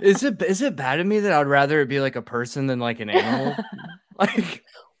that. Is it bad of me that I'd rather it be like a person than like an animal? Like,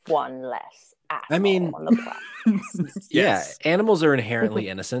 One less asshole I mean- on the planet. yes. Yeah, animals are inherently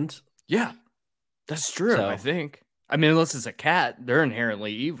innocent. Yeah, that's true. So- I think. I mean, unless it's a cat, they're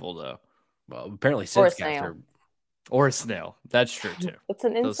inherently evil, though. Well, apparently Or a Sid's cats snail. are. Or a snail. That's true too. It's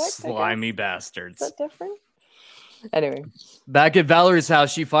an Those insect. slimy Is bastards. that different? Anyway, Back at Valerie's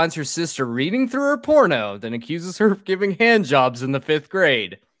house, she finds her sister reading through her porno, then accuses her of giving hand jobs in the 5th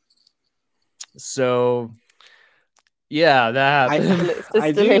grade. So, yeah, that happened.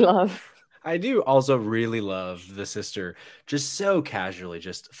 sisterly love. I do also really love the sister just so casually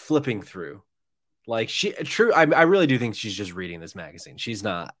just flipping through. Like I really do think she's just reading this magazine. She's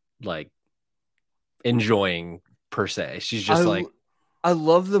not like enjoying per se. She's just I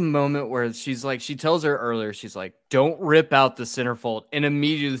love the moment where she's like, she tells her earlier, she's like, don't rip out the centerfold. And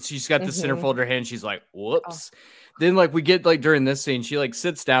immediately she's got the centerfold in her hand. She's like, whoops. Then like we get like during this scene, she like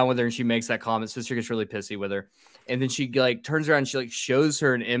sits down with her and she makes that comment. Sister gets really pissy with her. And then she like turns around and she like shows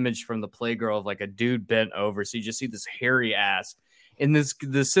her an image from the Playgirl of like a dude bent over. So you just see this hairy ass. And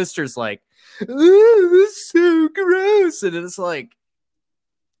the sister's like, ooh, that's so gross. And it's like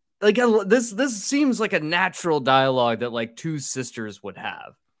this seems like a natural dialogue that like two sisters would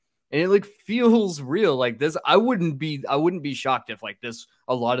have. And it like feels real. Like this, I wouldn't be shocked if like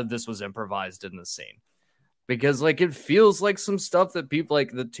a lot of this was improvised in the scene. Because like it feels like some stuff that people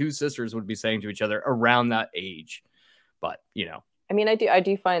like the two sisters would be saying to each other around that age. But I mean, I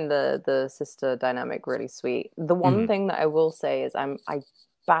do find the sister dynamic really sweet. The one thing that I will say is I'm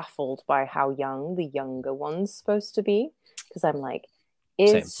baffled by how young the younger one's supposed to be, because I'm like,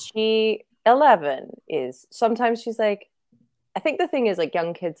 is she 11? Sometimes she's like, I think the thing is like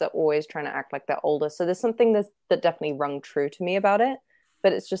young kids are always trying to act like they're older, so there's something that definitely rung true to me about it,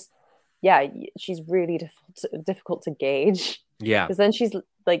 but it's just, yeah, she's really difficult to gauge. Yeah, because then she's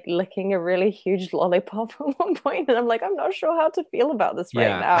like licking a really huge lollipop at one point, and I'm like, I'm not sure how to feel about this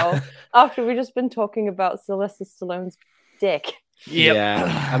right now after we've just been talking about Sylvester Stallone's dick. Yep.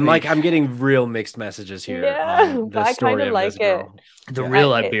 Yeah, I'm getting real mixed messages here. Yeah, on but the I story kind of of like this girl. The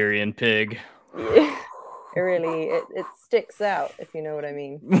real Iberian pig. It really it sticks out, if you know what I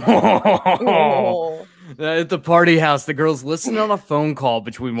mean. Oh. At the party house, the girls listen on a phone call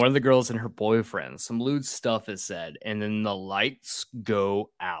between one of the girls and her boyfriend. Some lewd stuff is said, and then the lights go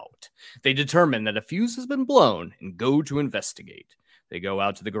out. They determine that a fuse has been blown and go to investigate. They go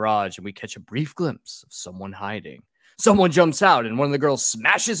out to the garage, and we catch a brief glimpse of someone hiding. Someone jumps out, and one of the girls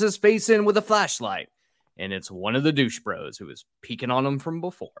smashes his face in with a flashlight. And it's one of the douche bros who was peeking on him from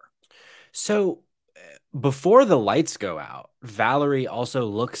before. So before the lights go out, Valerie also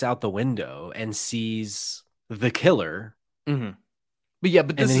looks out the window and sees the killer. Mm-hmm.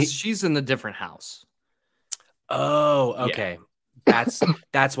 But she's in a different house. Oh, okay. Yeah.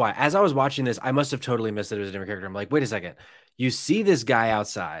 That's why. As I was watching this, I must have totally missed that it was a different character. I'm like, wait a second. You see this guy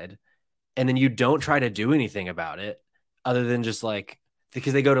outside, and then you don't try to do anything about it other than just like,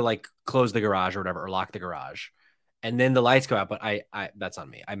 because they go to like close the garage or whatever, or lock the garage. and then the lights go out. But I that's on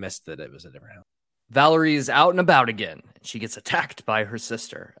me. I missed that it was a different house. Valerie is out and about again. She gets attacked by her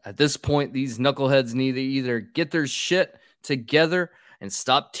sister. At this point, these knuckleheads need to either get their shit together and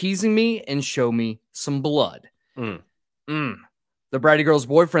stop teasing me and show me some blood. The bratty girl's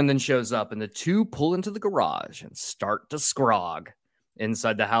boyfriend then shows up, and the two pull into the garage and start to scrog.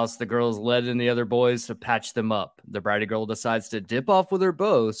 Inside the house, the girls led in the other boys to patch them up. The bratty girl decides to dip off with her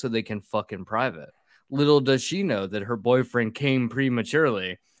bow so they can fuck in private. Little does she know that her boyfriend came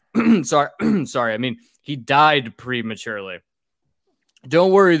prematurely. Sorry. I mean, he died prematurely.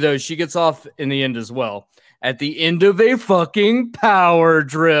 Don't worry, though. She gets off in the end as well. At the end of a fucking power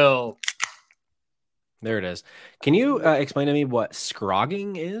drill. There it is. Can you explain to me what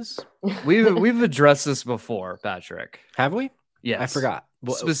scrogging is? We've addressed this before, Patrick. Have we? Yes. I forgot.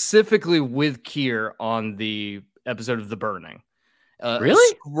 Specifically with Keir on the episode of The Burning.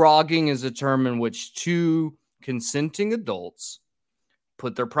 Really? Scrogging is a term in which two consenting adults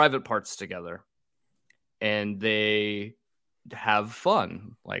put their private parts together and they have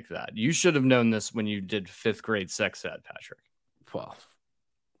fun like that. You should have known this when you did 5th grade sex ed, Patrick. Well,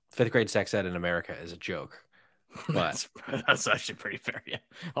 5th grade sex ed in America is a joke. But that's actually pretty fair. Yeah.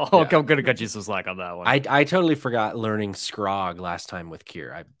 I'm going to cut you some slack on that one. I totally forgot learning scrog last time with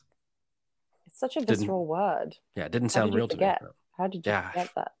Keir. It's such a visceral word. Yeah, it didn't sound real to me. How did you forget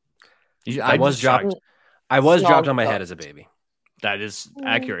that? I was jogged on my head as a baby. That is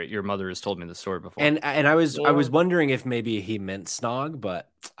accurate. Your mother has told me the story before. And I was wondering if maybe he meant snog, but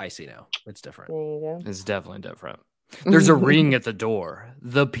I see now. It's different. There you go. It's definitely different. There's a ring at the door.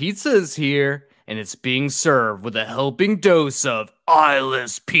 The pizza is here, and it's being served with a helping dose of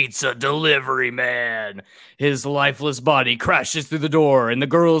eyeless pizza delivery man. His lifeless body crashes through the door, and the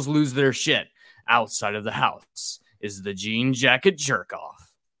girls lose their shit. Outside of the house is the jean jacket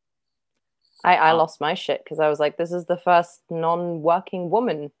jerk-off. I lost my shit because I was like, this is the first non-working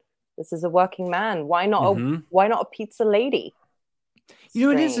woman. This is a working man. Why not a pizza lady? You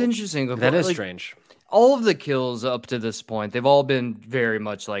know, it is interesting. That is strange. All of the kills up to this point, they've all been very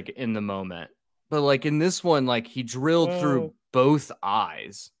much like in the moment. But like in this one, like he drilled through both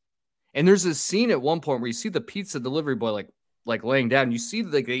eyes. And there's a scene at one point where you see the pizza delivery boy like laying down. You see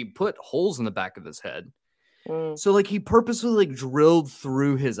like they put holes in the back of his head. So like he purposely like drilled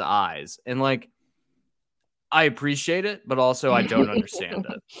through his eyes, and like I appreciate it, but also I don't understand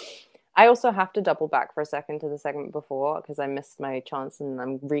it. I also have to double back for a second to the segment before because I missed my chance and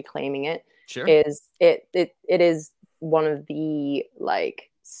I'm reclaiming it. Sure. It is one of the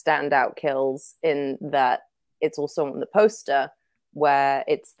like standout kills in that it's also on the poster where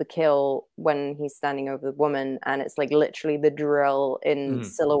it's the kill when he's standing over the woman and it's like literally the drill in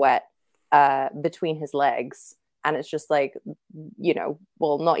silhouette between his legs, and it's just like, you know,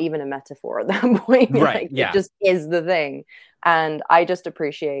 well, not even a metaphor at that point, right? Like, it just is the thing, and I just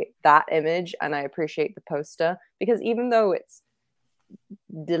appreciate that image, and I appreciate the poster because even though it's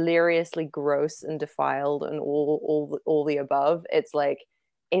deliriously gross and defiled and all the above, it's like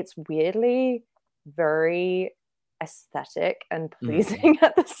it's weirdly very aesthetic and pleasing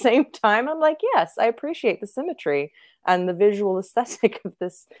at the same time. I'm like, yes, I appreciate the symmetry and the visual aesthetic of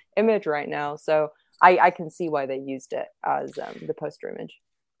this image right now. So I can see why they used it as the poster image.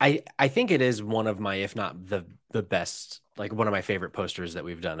 I think it is one of my, if not the best, like one of my favorite posters that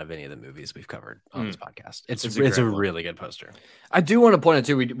we've done of any of the movies we've covered on this podcast. It's a really good poster. I do want to point out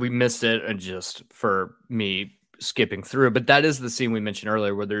too, we missed it, and just for me skipping through, but that is the scene we mentioned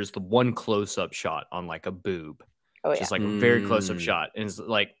earlier where there's the one close-up shot on like a boob. Just like a very close-up shot. And it's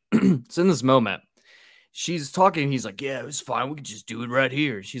like, it's in this moment. She's talking. He's like, yeah, it was fine. We could just do it right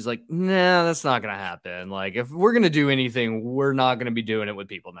here. She's like, nah, that's not going to happen. Like, if we're going to do anything, we're not going to be doing it with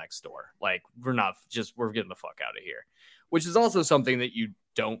people next door. Like, we're getting the fuck out of here. Which is also something that you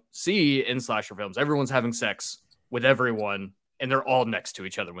don't see in slasher films. Everyone's having sex with everyone, and they're all next to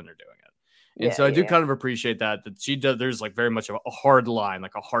each other when they're doing it. And so I do kind of appreciate that she does. There's like very much of a hard line,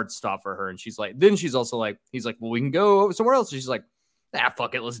 like a hard stop for her. And she's like, then she's also like, he's like, well, we can go somewhere else. And she's like,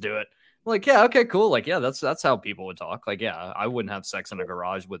 fuck it, let's do it. I'm like, yeah, okay, cool. Like, yeah, that's how people would talk. Like, yeah, I wouldn't have sex in a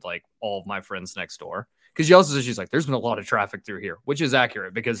garage with like all of my friends next door. Because she also says, she's like, there's been a lot of traffic through here, which is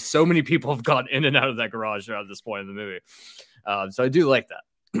accurate because so many people have gone in and out of that garage at this point in the movie. So I do like that.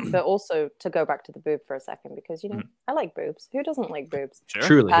 But also to go back to the boob for a second, because, you know, I like boobs. Who doesn't like boobs? Sure.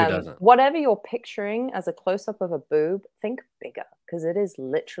 Truly, who doesn't? Whatever you're picturing as a close-up of a boob, think bigger, because it is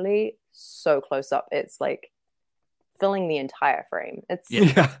literally so close up. It's like filling the entire frame. It's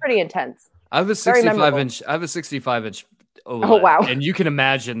pretty intense. I have a 65-inch. I have a 65-inch OLED, oh wow! And you can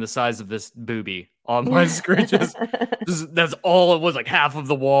imagine the size of this boobie on my screen. That's all it was. Like half of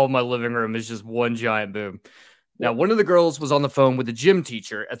the wall of my living room is just one giant boob. Now, one of the girls was on the phone with the gym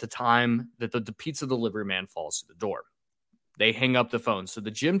teacher at the time that the pizza delivery man falls through the door. They hang up the phone, so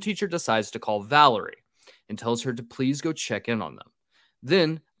the gym teacher decides to call Valerie and tells her to please go check in on them.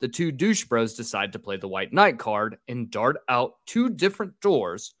 Then the two douche bros decide to play the white knight card and dart out 2 different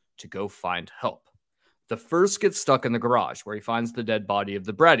doors to go find help. The first gets stuck in the garage where he finds the dead body of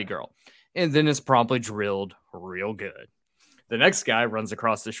the bratty girl and then is promptly drilled real good. The next guy runs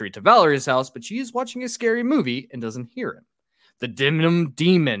across the street to Valerie's house, but she is watching a scary movie and doesn't hear him. The Denim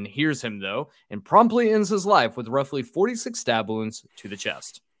Demon hears him, though, and promptly ends his life with roughly 46 stab wounds to the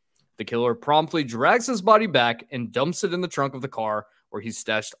chest. The killer promptly drags his body back and dumps it in the trunk of the car where he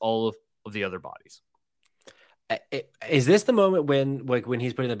stashed all of the other bodies. Is this the moment when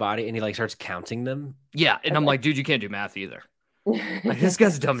he's putting the body and he starts counting them? Yeah, and I'm like, dude, you can't do math either. This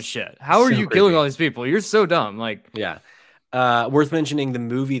guy's dumb as shit. How are you killing all these people? You're so dumb. Yeah. Worth mentioning, the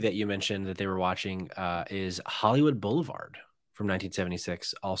movie that you mentioned that they were watching is Hollywood Boulevard from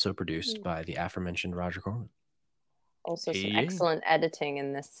 1976, also produced by the aforementioned Roger Corman. Also some excellent editing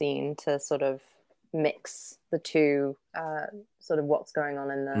in this scene to sort of mix the two, sort of what's going on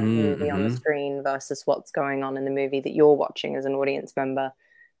in the movie on the screen versus what's going on in the movie that you're watching as an audience member.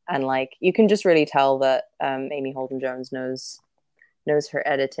 And you can just really tell that Amy Holden-Jones knows her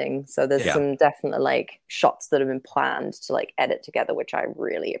editing. So there's some definite shots that have been planned to edit together, which I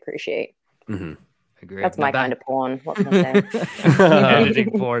really appreciate. Agree. That's my kind of porn. What can I say?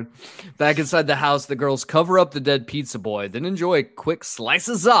 Editing porn. Back inside the house, the girls cover up the dead pizza boy, then enjoy a quick slice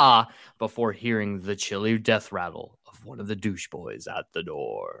of za before hearing the chilly death rattle of one of the douche boys at the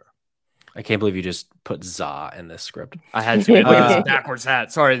door. I can't believe you just put za in this script. I had to. Look at this backwards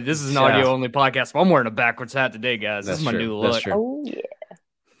hat. Sorry, this is an audio-only podcast, but I'm wearing a backwards hat today, guys. This is my new look. Oh, yeah.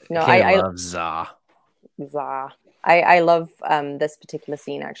 No, I love za. Za. I love this particular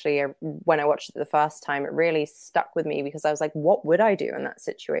scene, actually. When I watched it the first time, it really stuck with me because I was like, what would I do in that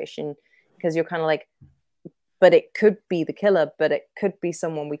situation? Because you're kind of like, but it could be the killer, but it could be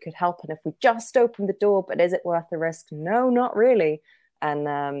someone we could help. And if we just open the door, but is it worth the risk? No, not really. And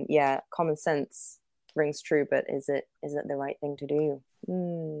common sense rings true, but is it the right thing to do?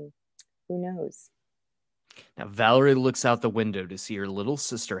 Who knows? Now, Valerie looks out the window to see her little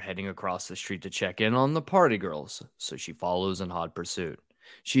sister heading across the street to check in on the party girls, so she follows in hot pursuit.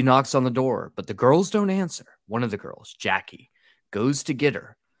 She knocks on the door, but the girls don't answer. One of the girls, Jackie, goes to get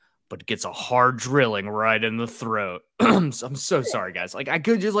her, but gets a hard drilling right in the throat. I'm so sorry, guys. I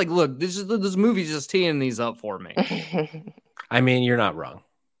could just look, this movie's just teeing these up for me. I mean, you're not wrong.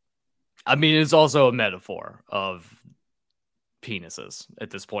 I mean, it's also a metaphor of penises at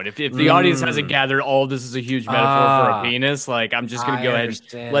this point. If the audience hasn't gathered, all this is a huge metaphor for a penis. I'm just going to go ahead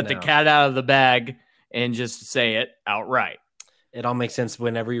and let the cat out of the bag and just say it outright. It all makes sense.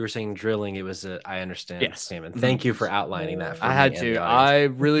 Whenever you were saying drilling, it was I understand. Yes. Statement. Thank you for outlining that for I had to. I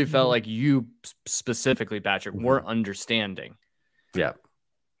really felt like you specifically, Patrick, weren't understanding. Yeah.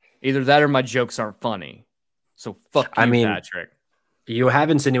 Either that or my jokes aren't funny. So fuck you, Patrick. You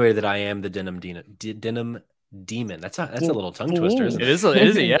have insinuated that I am the denim demon. That's a little tongue twister, isn't it? It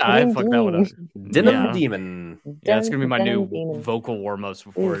is. Yeah, I fucked that one up. Denim demon. Yeah, it's gonna be my new vocal warm-ups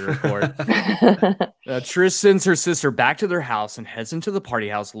before we record. Trish sends her sister back to their house and heads into the party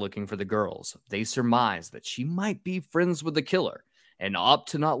house looking for the girls. They surmise that she might be friends with the killer and opt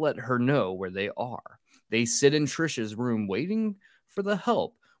to not let her know where they are. They sit in Trish's room waiting for the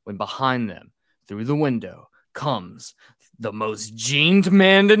help when behind them, through the window, comes the most gened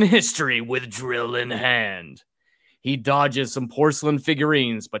man in history with drill in hand. He dodges some porcelain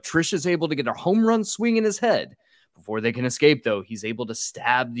figurines, but Trish is able to get a home run swing in his head. Before they can escape, though, he's able to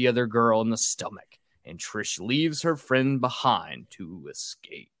stab the other girl in the stomach, and Trish leaves her friend behind to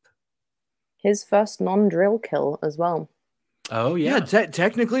escape. His first non-drill kill as well. Oh, yeah.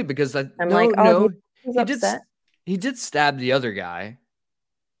 Technically, because he did stab the other guy.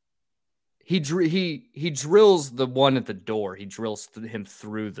 He drills the one at the door. He drills him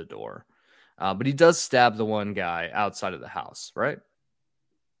through the door. But he does stab the one guy outside of the house, right?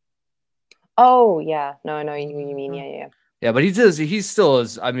 Oh, yeah. No, I know what you mean. Yeah. Yeah, but he still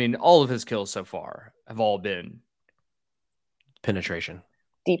is. I mean, all of his kills so far have all been penetration.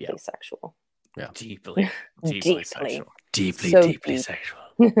 Deeply sexual. Yeah. Deeply sexual. Deeply sexual.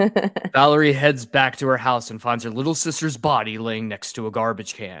 Valerie heads back to her house and finds her little sister's body laying next to a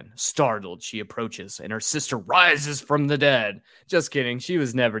garbage can. Startled, she approaches, and her sister rises from the dead. Just kidding. She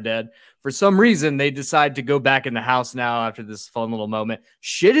was never dead. For some reason, they decide to go back in the house now after this fun little moment.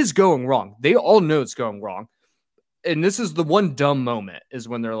 Shit is going wrong. They all know it's going wrong. And this is the one dumb moment is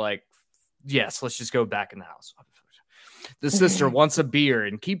when they're like, yes, let's just go back in the house. The sister wants a beer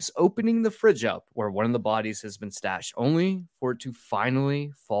and keeps opening the fridge up where one of the bodies has been stashed, only for it to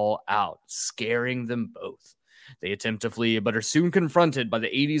finally fall out, scaring them both. They attempt to flee, but are soon confronted by the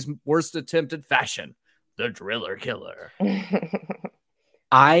 80s worst attempt at fashion, the driller killer.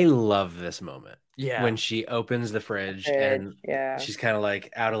 I love this moment. Yeah. When she opens the fridge and she's kind of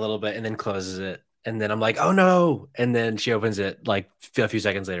like out a little bit and then closes it. And then I'm like, oh no. And then she opens it like a few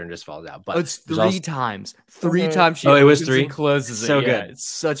seconds later and just falls out. But it's three times. Three times she it was opens three? and closes it. So Yeah, good. it's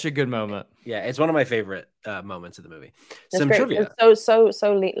such a good moment. Yeah, it's one of my favorite moments of the movie. That's Some great. trivia. It's so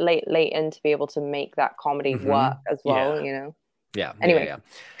late in to be able to make that comedy work as well, Yeah. you know? Yeah. Anyway,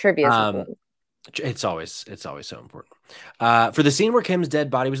 trivia is important. It's always so important. For the scene where Kim's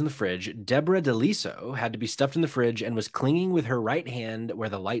dead body was in the fridge, Deborah DeLiso had to be stuffed in the fridge and was clinging with her right hand where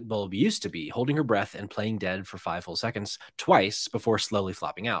the light bulb used to be, holding her breath and playing dead for 5 full seconds, twice before slowly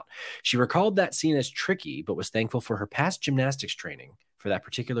flopping out. She recalled that scene as tricky, but was thankful for her past gymnastics training for that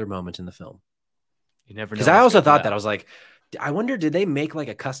particular moment in the film. You never know. Because I also thought that I was like, I wonder, did they make like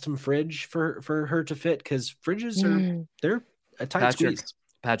a custom fridge for her to fit? Because fridges they're a tight squeeze.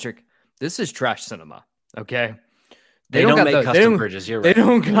 Patrick, this is trash cinema. Okay. They don't make custom fridges. You're right. They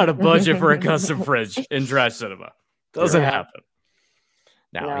don't got a budget for a custom fridge in trash cinema. Doesn't happen.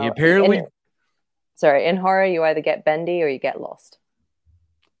 Now, he apparently... in horror, you either get bendy or you get lost.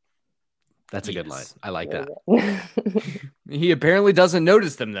 That's a good line. I like that. He apparently doesn't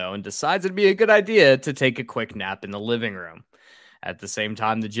notice them, though, and decides it'd be a good idea to take a quick nap in the living room. At the same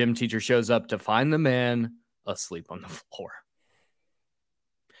time, the gym teacher shows up to find the man asleep on the floor.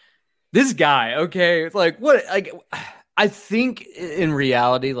 This guy, okay, like what? Like, I think in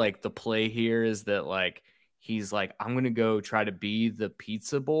reality, like the play here is that like he's like, I'm gonna go try to be the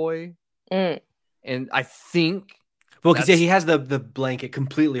pizza boy, and I think, well, because he has the blanket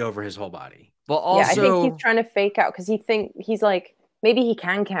completely over his whole body. But also, I think he's trying to fake out because he's like maybe he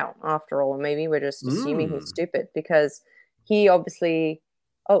can count after all, and maybe we're just assuming he's stupid because he obviously.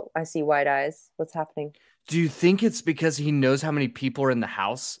 Oh, I see wide eyes. What's happening? Do you think it's because he knows how many people are in the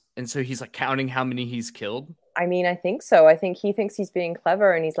house? And so he's like counting how many he's killed? I mean, I think so. I think he thinks he's being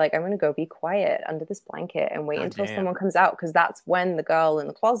clever and he's like, I'm going to go be quiet under this blanket and wait until someone comes out. Because that's when the girl in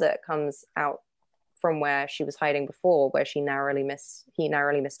the closet comes out from where she was hiding before, where he narrowly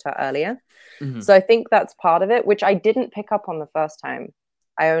missed her earlier. So I think that's part of it, which I didn't pick up on the first time.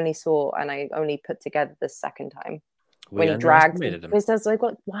 I only saw and I only put together the second time. When he dragged him. It's like,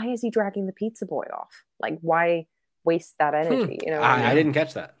 why is he dragging the pizza boy off? Like, why waste that energy? You know, I didn't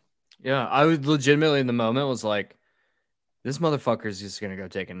catch that. Yeah, I was legitimately in the moment was like, this motherfucker's just gonna go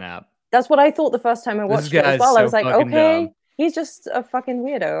take a nap. That's what I thought the first time I watched it as well. I was like, okay, dumb. He's just a fucking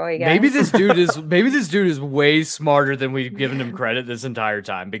weirdo, I guess. Maybe this dude is way smarter than we've given him credit this entire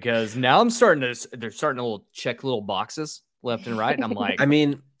time, because now they're starting to check little boxes left and right, and I'm like, I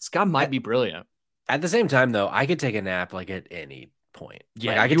mean, this guy might be brilliant. At the same time, though, I could take a nap like at any point.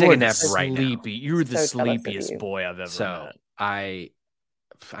 Yeah, like, I could take a nap right now. You're the sleepiest boy I've ever met.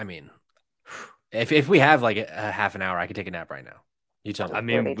 I mean, if we have like a half an hour, I could take a nap right now. You tell me. I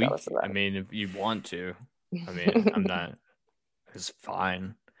mean, if you want to. I mean, I'm not. It's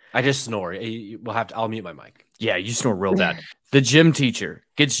fine. I just snore. I'll mute my mic. Yeah, you snore real bad. The gym teacher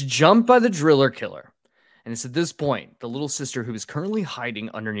gets jumped by the driller killer. And it's at this point, the little sister who is currently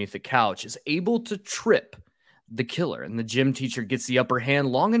hiding underneath the couch is able to trip the killer. And the gym teacher gets the upper hand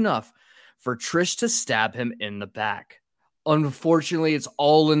long enough for Trish to stab him in the back. Unfortunately, it's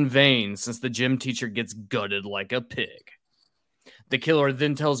all in vain since the gym teacher gets gutted like a pig. The killer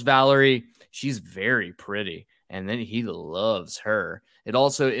then tells Valerie she's very pretty and then he loves her. It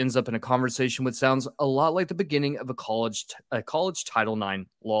also ends up in a conversation which sounds a lot like the beginning of a college Title IX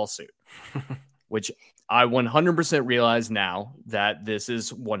lawsuit, which I 100% realize now that this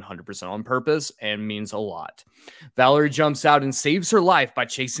is 100% on purpose and means a lot. Valerie jumps out and saves her life by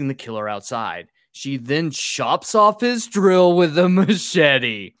chasing the killer outside. She then chops off his drill with a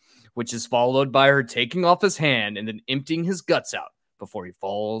machete, which is followed by her taking off his hand and then emptying his guts out before he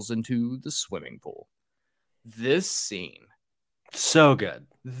falls into the swimming pool. This scene. So good.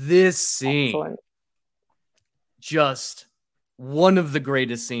 This scene. Excellent. Just one of the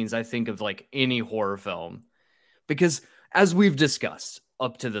greatest scenes, I think, of like any horror film. Because as we've discussed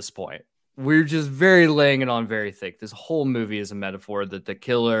up to this point, we're just very laying it on very thick. This whole movie is a metaphor that the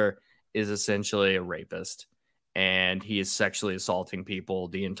killer is essentially a rapist and he is sexually assaulting people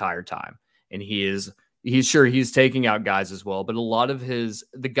the entire time. And he's taking out guys as well, but a lot of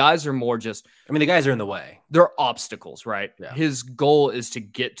the guys are more just, I mean, the guys are in the way. They're obstacles, right? Yeah. His goal is to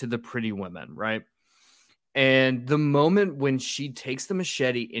get to the pretty women, right? And the moment when she takes the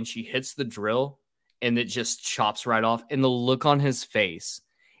machete and she hits the drill, and it just chops right off. And the look on his face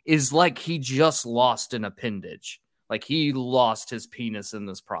is like he just lost an appendage. Like he lost his penis in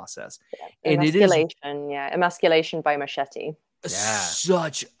this process. Yeah. And it is emasculation by machete.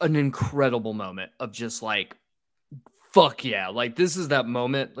 Such an incredible moment of just like, fuck yeah. Like this is that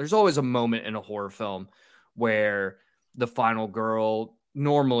moment. There's always a moment in a horror film where the final girl,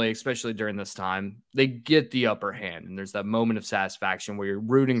 normally, especially during this time, they get the upper hand. And there's that moment of satisfaction where you're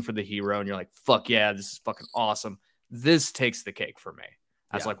rooting for the hero and you're like, fuck yeah, this is fucking awesome. This takes the cake for me.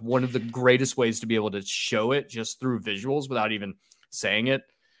 That's like one of the greatest ways to be able to show it just through visuals without even saying it.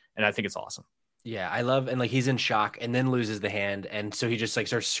 And I think it's awesome. Yeah, I love, and like he's in shock and then loses the hand, and so he just like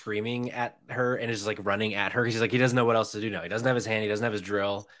starts screaming at her and is like running at her because he's like he doesn't know what else to do now. He doesn't have his hand, he doesn't have his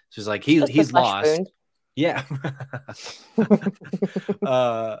drill, so he's like he's lost. Wound. Yeah,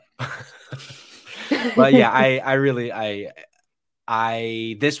 but yeah, I really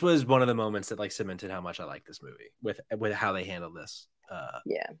this was one of the moments that like cemented how much I like this movie with how they handled this.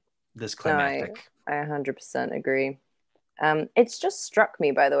 This climactic. No, I 100% agree. It's just struck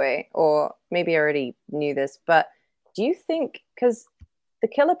me, by the way, or maybe I already knew this, but do you think, because the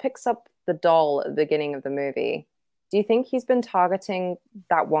killer picks up the doll at the beginning of the movie, do you think he's been targeting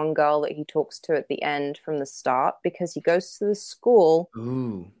that one girl that he talks to at the end from the start? Because he goes to the school.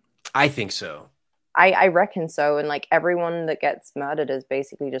 Ooh, I think so. I reckon so. And like everyone that gets murdered is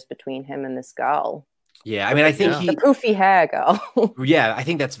basically just between him and this girl. Yeah, I mean, I think the poofy hair girl. Yeah, I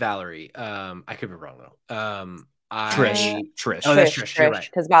think that's Valerie. I could be wrong though. Trish. Oh, that's Trish. You're right.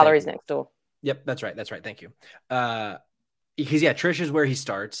 Because Valerie's next door. Yep, that's right. Thank you. Because Trish is where he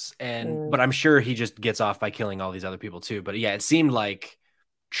starts, but I'm sure he just gets off by killing all these other people too. But yeah, it seemed like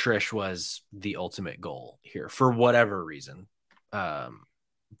Trish was the ultimate goal here for whatever reason.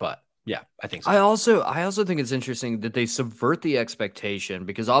 But yeah, I think so. I also think it's interesting that they subvert the expectation,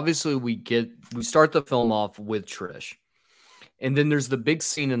 because obviously we start the film off with Trish. And then there's the big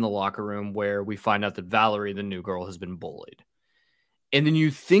scene in the locker room where we find out that Valerie, the new girl, has been bullied. And then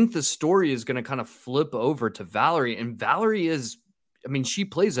you think the story is going to kind of flip over to Valerie. And Valerie she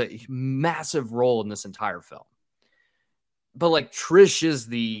plays a massive role in this entire film. But like Trish is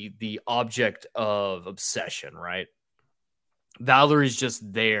the object of obsession, right? Valerie's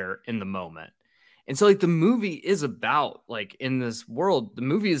just there in the moment. And so like the movie is about, like in this world, the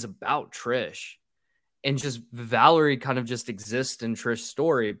movie is about Trish. And just Valerie kind of just exists in Trish's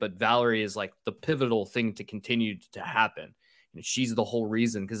story, but Valerie is like the pivotal thing to continue to happen. And she's the whole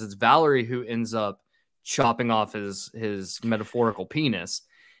reason, because it's Valerie who ends up chopping off his metaphorical penis.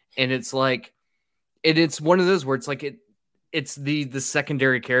 And it's like, it's one of those where it's like, it's the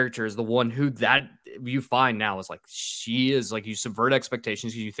secondary character is the one who that you find now is like, she is like, you subvert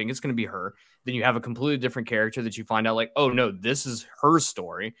expectations because you think it's going to be her. Then you have a completely different character that you find out like, oh no, this is her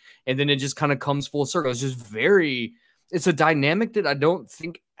story. And then it just kind of comes full circle. It's just it's a dynamic that I don't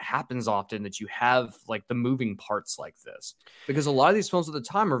think happens often, that you have like the moving parts like this, because a lot of these films at the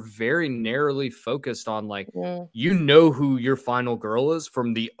time are very narrowly focused on like, you know who your final girl is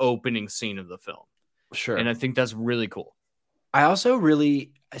from the opening scene of the film. Sure. And I think that's really cool. I also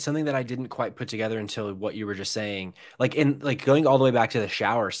something that I didn't quite put together until what you were just saying, like in like going all the way back to the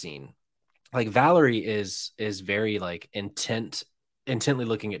shower scene, like Valerie is very like intently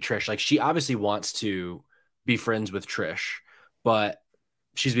looking at Trish. Like she obviously wants to be friends with Trish, but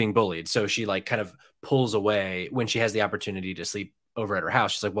she's being bullied. So she like kind of pulls away when she has the opportunity to sleep over at her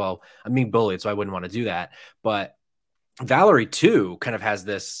house. She's like, well, I'm being bullied, so I wouldn't want to do that. But Valerie too kind of has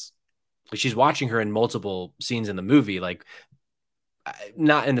this, like she's watching her in multiple scenes in the movie, like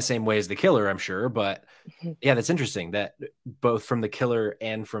not in the same way as the killer, I'm sure, but yeah, that's interesting that both from the killer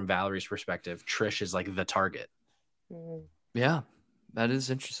and from Valerie's perspective, Trish is like the target. Yeah, that is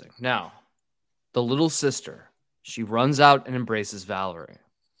interesting. Now, the little sister, she runs out and embraces Valerie,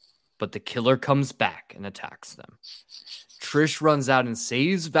 but the killer comes back and attacks them. Trish runs out and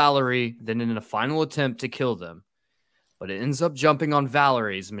saves Valerie, then in a final attempt to kill them, but it ends up jumping on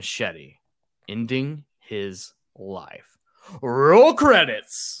Valerie's machete, ending his life. Roll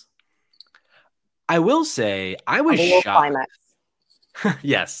credits. I will say, I was shocked.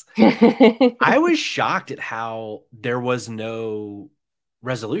 Yes. I was shocked at how there was no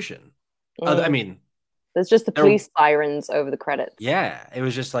resolution. I mean, there's just the police sirens over the credits. Yeah. It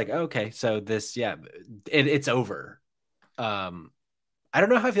was just like, okay, so this, it's over. I don't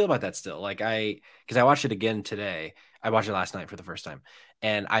know how I feel about that still. Like because I watched it again today. I watched it last night for the first time.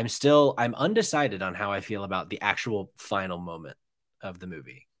 And I'm undecided on how I feel about the actual final moment of the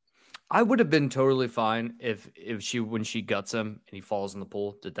movie. I would have been totally fine if when she guts him and he falls in the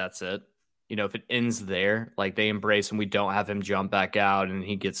pool, that's it. You know, if it ends there, like they embrace and we don't have him jump back out and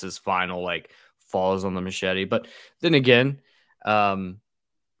he gets his final like falls on the machete. But then again, there's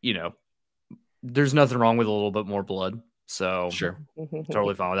nothing wrong with a little bit more blood. So Sure.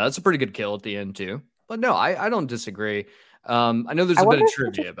 Totally fine with that. It's a pretty good kill at the end too. But no, I don't disagree. I know there's a bit of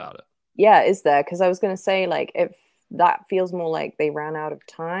trivia about it. Yeah, is there? Because I was going to say, like, if that feels more like they ran out of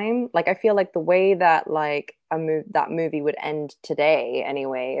time. Like, I feel like the way that like that movie would end today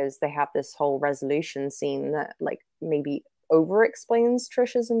anyway is they have this whole resolution scene that like maybe over explains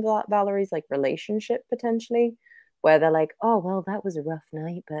Trisha's and Valerie's like relationship potentially, where they're like, oh well, that was a rough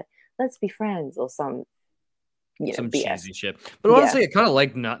night, but let's be friends, or some cheesy shit. But honestly, I kind of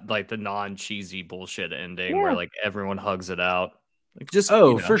like not like the non-cheesy bullshit ending where like everyone hugs it out. Like just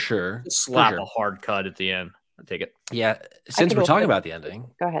for sure, slap a hard cut at the end. I take it. Yeah, since we're talking about the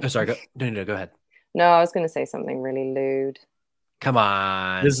ending, go ahead. Oh, sorry, no, go ahead. No, I was going to say something really lewd. Come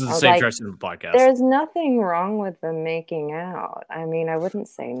on, this is the same direction of the podcast. There's nothing wrong with them making out. I mean, I wouldn't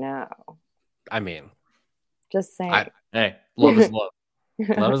say no. I mean, just saying. Hey, love is love.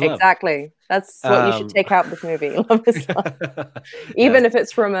 Love is love. Exactly. That's what you should take out this movie. Love is love. Even if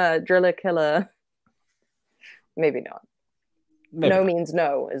it's from a driller killer, maybe not. Maybe no not. Means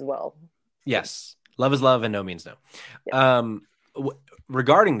no as well. Yes. Love is love and no means no. Yeah.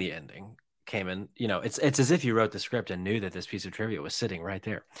 Regarding the ending, Cayman, it's as if you wrote the script and knew that this piece of trivia was sitting right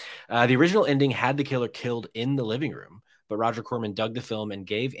there. The original ending had the killer killed in the living room, but Roger Corman dug the film and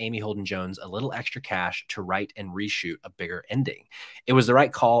gave Amy Holden Jones a little extra cash to write and reshoot a bigger ending. It was the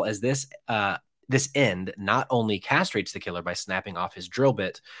right call, as this end not only castrates the killer by snapping off his drill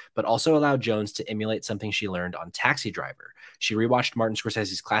bit, but also allowed Jones to emulate something she learned on Taxi Driver. She rewatched Martin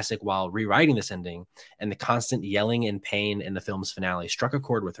Scorsese's classic while rewriting this ending, and the constant yelling and pain in the film's finale struck a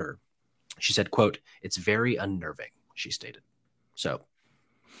chord with her. She said, quote, "It's very unnerving," she stated. So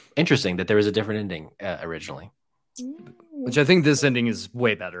interesting that there was a different ending originally. Which I think this ending is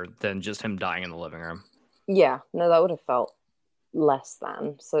way better than just him dying in the living room. Yeah, no, that would have felt less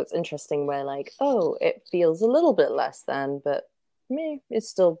than. So it's interesting where like, oh, it feels a little bit less than, but it's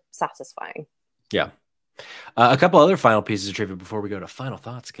still satisfying. Yeah. A couple other final pieces of trivia before we go to final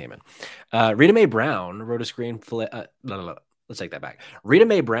thoughts, Cayman. Rita Mae Brown wrote a screenplay. Let's take that back. Rita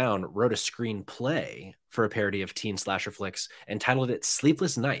Mae Brown wrote a screenplay for a parody of teen slasher flicks and titled it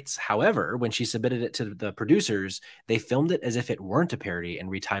Sleepless Nights. However, when she submitted it to the producers, they filmed it as if it weren't a parody and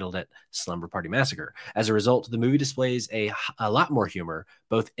retitled it Slumber Party Massacre. As a result, the movie displays a lot more humor,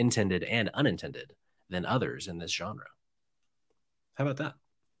 both intended and unintended, than others in this genre. How about that?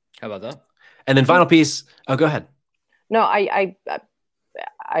 And then final piece. Oh, go ahead. No, I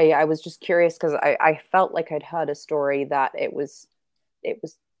was just curious because I felt like I'd heard a story that it was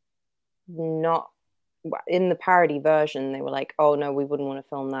not in the parody version. They were like, oh no, we wouldn't want to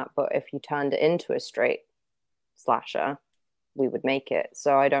film that, but if you turned it into a straight slasher, we would make it.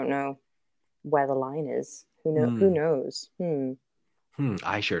 So I don't know where the line is. Who knows?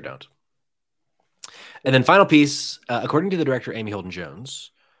 I sure don't. And then final piece, according to the director Amy Holden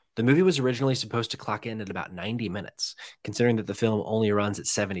Jones, the movie was originally supposed to clock in at about 90 minutes. Considering that the film only runs at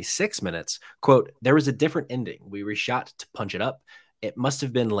 76 minutes, quote, "There was a different ending. We reshot to punch it up. It must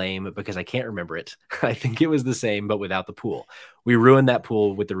have been lame because I can't remember it. I think it was the same, but without the pool. We ruined that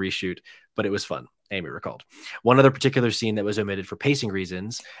pool with the reshoot, but it was fun," Amy recalled. One other particular scene that was omitted for pacing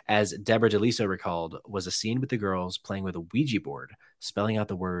reasons, as Deborah DeLiso recalled, was a scene with the girls playing with a Ouija board, spelling out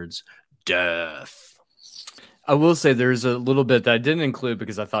the words death. I will say there's a little bit that I didn't include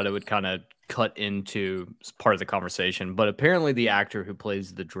because I thought it would kind of cut into part of the conversation. But apparently the actor who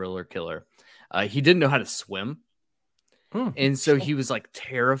plays the driller killer, he didn't know how to swim. And so he was like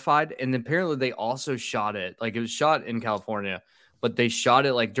terrified. And then apparently they also shot it. Like it was shot in California, but they shot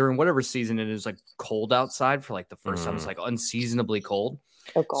it like during whatever season. And it was like cold outside for like the first time. It's like unseasonably cold.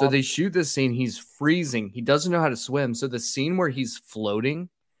 Oh, God. So they shoot this scene. He's freezing. He doesn't know how to swim. So the scene where he's floating,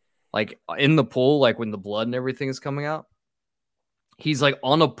 like in the pool, like when the blood and everything is coming out, he's like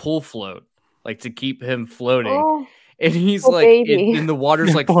on a pool float, like to keep him floating. Oh, and he's like, in the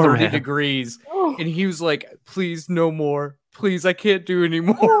water's like 30 degrees. Oh. And he was like, please, no more. Please, I can't do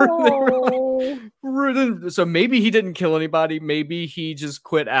anymore. Oh. Like, so maybe he didn't kill anybody. Maybe he just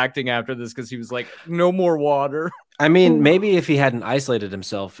quit acting after this because he was like, no more water. I mean, maybe if he hadn't isolated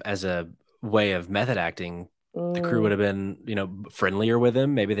himself as a way of method acting, the crew would have been, friendlier with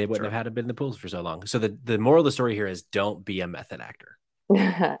him. Maybe they wouldn't have had to be in the pools for so long. So the moral of the story here is don't be a method actor.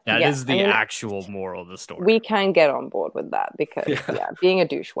 That is the actual moral of the story. We can get on board with that because being a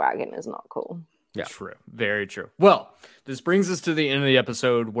douchewagon is not cool. Yeah, true. Very true. Well, this brings us to the end of the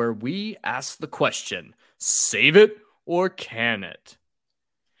episode where we ask the question, save it or can it?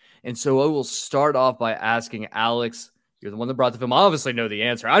 And so I will start off by asking Alix, You're the one that brought the film. I obviously know the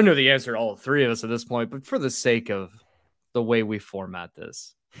answer. I know the answer to all three of us at this point, but for the sake of the way we format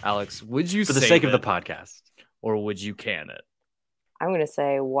this, Alex, would you For the sake of the podcast. Or would you can it? I'm going to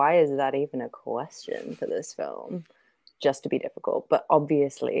say, why is that even a question for this film? Just to be difficult, but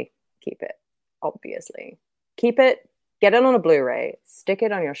obviously keep it. Obviously. Keep it, get it on a Blu-ray, stick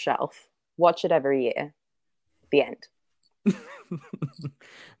it on your shelf, watch it every year. The end.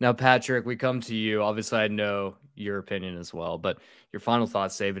 Now, Patrick, we come to you. Obviously, I know your opinion as well, but your final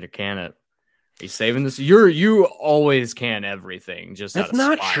thoughts, save it or can it? Are you saving this? You always can everything. Just that's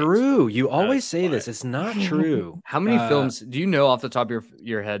not true. You always say this. It's not true. How many films do you know off the top of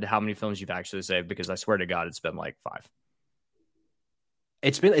your head? How many films you've actually saved? Because I swear to God, it's been like 5.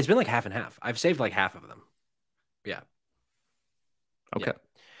 It's been like half and half. I've saved like half of them. Yeah. Okay.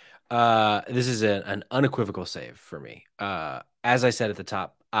 Yeah. This is an unequivocal save for me. As I said at the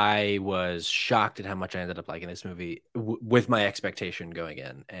top, I was shocked at how much I ended up liking this movie with my expectation going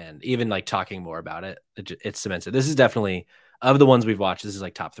in, and even like talking more about it, it cements it. This is definitely, of the ones we've watched, this is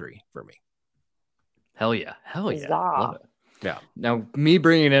like top 3 for me. Hell yeah. Love it. Yeah. Now, me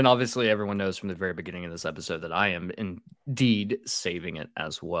bringing it in, obviously, everyone knows from the very beginning of this episode that I am indeed saving it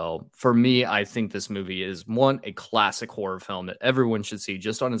as well. For me, I think this movie is, one, a classic horror film that everyone should see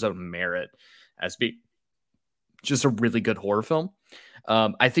just on its own merit as being just a really good horror film.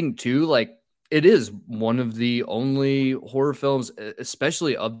 I think, too, like, it is one of the only horror films,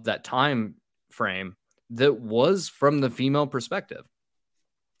 especially of that time frame, that was from the female perspective.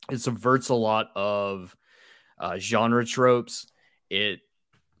 It subverts a lot of genre tropes. It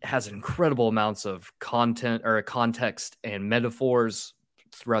has incredible amounts of content or context and metaphors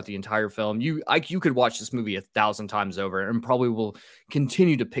throughout the entire film. You could watch this movie 1,000 times over and probably will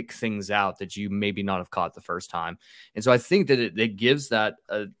continue to pick things out that you maybe not have caught the first time. And so I think that it gives that,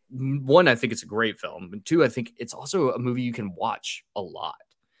 one, I think it's a great film. And 2, I think it's also a movie you can watch a lot.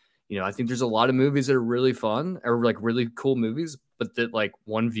 You know, I think there's a lot of movies that are really fun or like really cool movies, but that like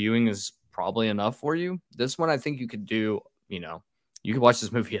one viewing is probably enough for you. This one, I think you could do, you could watch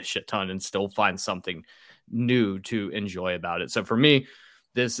this movie a shit ton and still find something new to enjoy about it. So for me,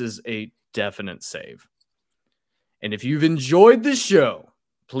 this is a definite save. And if you've enjoyed this show,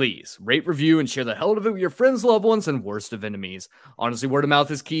 please rate, review, and share the hell out of it with your friends, loved ones, and worst of enemies. Honestly, word of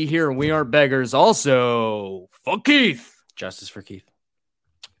mouth is key here, and we aren't beggars. Also, fuck Keith. Justice for Keith.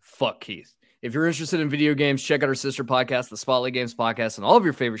 Fuck Keith. If you're interested in video games, check out our sister podcast, the Spotlight Games Podcast, and all of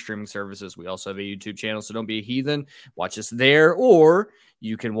your favorite streaming services. We also have a YouTube channel, so don't be a heathen. Watch us there, or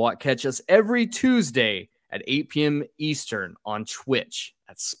you can catch us every Tuesday at 8 p.m. Eastern on Twitch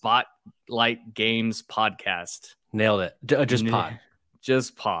at Spotlight Games Podcast. Nailed it. Just pod.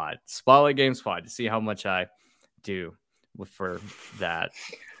 Just pod. Spotlight Games Pod, to see how much I do for that.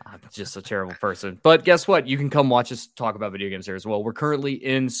 I'm just a terrible person. But guess what? You can come watch us talk about video games there as well. We're currently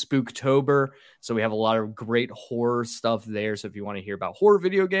in Spooktober, so we have a lot of great horror stuff there. So if you want to hear about horror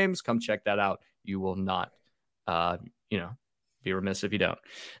video games, come check that out. You will not, be remiss if you don't.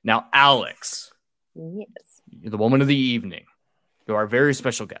 Now, Alix. Yes. You're the woman of the evening. You are a very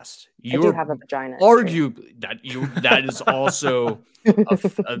special guest. I do have a vagina. Arguably, that is also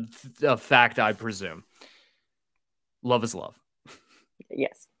a fact, I presume. Love is love.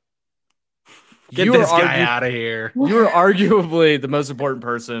 Yes. Get this guy out of here. You are arguably the most important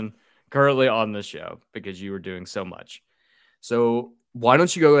person currently on the show because you are doing so much. So why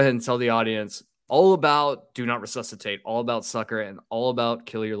don't you go ahead and tell the audience all about Do Not Resuscitate, all about Sucker, and all about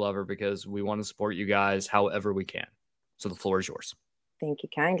Kill Your Lover, because we want to support you guys however we can. So the floor is yours. Thank you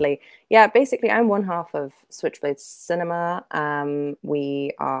kindly. Yeah, basically, I'm one half of Switchblade Cinema.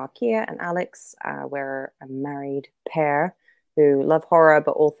 We are Kia and Alix. We're a married pair who love horror,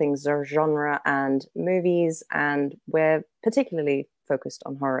 but all things genre and movies, and we're particularly focused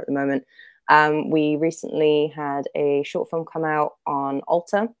on horror at the moment. We recently had a short film come out on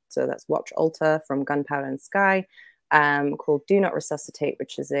Alta, so that's Watch Alta from Gunpowder and Sky, called Do Not Resuscitate,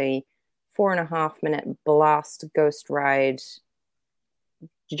 which is a 4.5-minute blast ghost ride,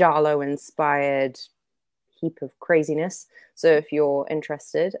 Giallo-inspired heap of craziness. So if you're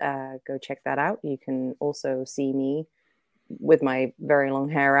interested, go check that out. You can also see me with my very long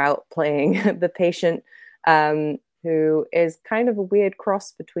hair out playing the patient, who is kind of a weird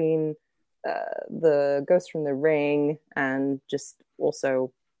cross between the Ghost from the Ring and just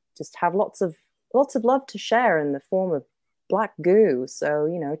have lots of love to share in the form of black goo.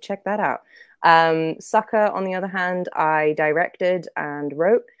 So, check that out. Sucker, on the other hand, I directed and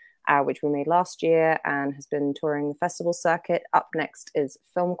wrote, which we made last year and has been touring the festival circuit. Up next is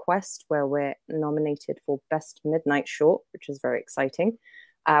Film Quest, where we're nominated for Best Midnight Short, which is very exciting.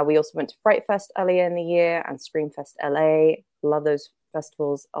 We also went to Fright Fest earlier in the year and Screamfest LA. Love those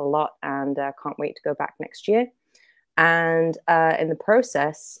festivals a lot, and can't wait to go back next year. And in the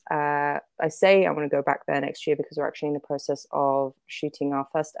process, I say I want to go back there next year because we're actually in the process of shooting our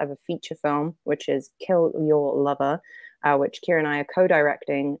first ever feature film, which is Kill Your Lover, which Kira and I are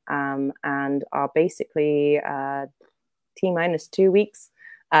co-directing, and are basically T-minus 2 weeks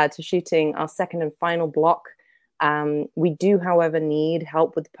to shooting our second and final block. We do, however, need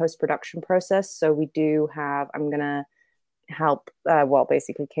help with the post-production process. So we do have, I'm going to help,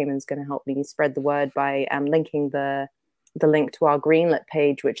 basically Cayman's going to help me spread the word by linking the link to our Greenlit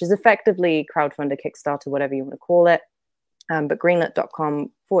page, which is effectively crowdfunder, Kickstarter, whatever you want to call it. But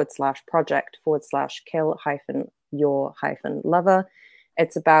greenlit.com/project/kill-your-lover.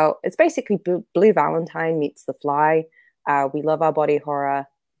 It's basically Blue Valentine meets The Fly. We love our body horror.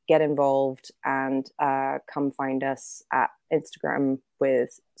 Get involved and come find us at Instagram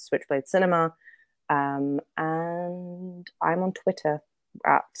with Switchblade Cinema. And I'm on Twitter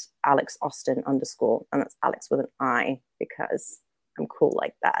at AlixAustin_, and that's Alex with an I because I'm cool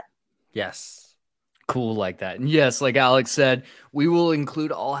like that. Yes. Cool like that. And yes, like Alex said, we will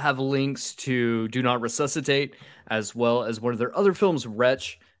have links to Do Not Resuscitate, as well as one of their other films,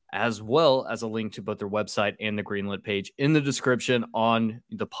 Wretch, as well as a link to both their website and the Greenlit page in the description on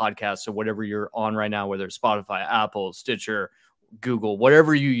the podcast. So whatever you're on right now, whether it's Spotify, Apple, Stitcher, Google,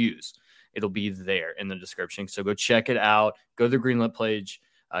 whatever you use, it'll be there in the description. So go check it out. Go to the Greenlit page.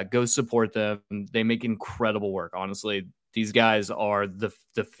 Go support them. They make incredible work. Honestly, these guys are the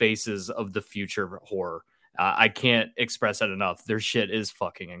faces of the future horror. I can't express that enough. Their shit is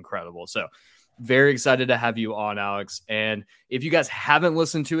fucking incredible. So very excited to have you on, Alex. And if you guys haven't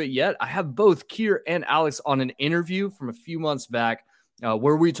listened to it yet, I have both Kier and Alex on an interview from a few months back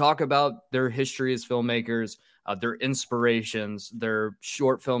where we talk about their history as filmmakers, their inspirations, their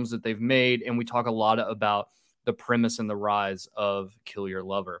short films that they've made. And we talk a lot about the premise and the rise of Kill Your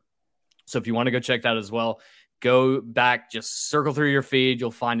Lover. So if you want to go check that as well, go back, just circle through your feed.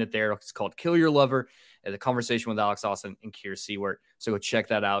 You'll find it there. It's called Kill Your Lover, and the conversation with Alix Austin and Kier Seward. So go check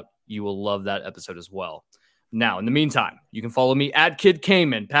that out. You will love that episode as well. Now, in the meantime, you can follow me at Kid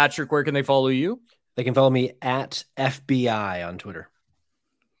Cayman. Patrick, where can they follow you? They can follow me at FBI on Twitter.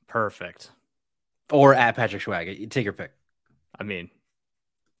 Perfect. Or at Patrick Schwag. You take your pick. I mean,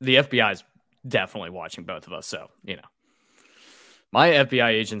 the FBI is definitely watching both of us. So, my FBI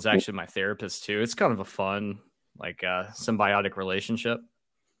agent's actually my therapist too. It's kind of a fun, symbiotic relationship.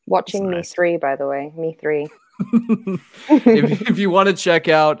 Watching Me 3, by the way. Me 3. if you want to check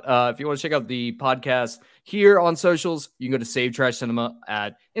out the podcast here on socials, you can go to Save Trash Cinema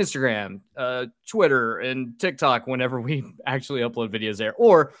at Instagram, Twitter, and TikTok whenever we actually upload videos there.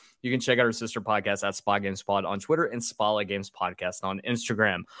 Or you can check out our sister podcast at Spot Games Pod on Twitter and Spotlight Games Podcast on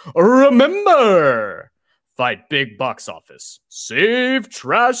Instagram. Remember, fight big box office. Save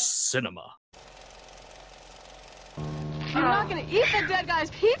Trash Cinema. I'm not going to eat the dead guy's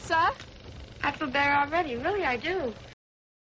pizza. I feel better already. Really, I do.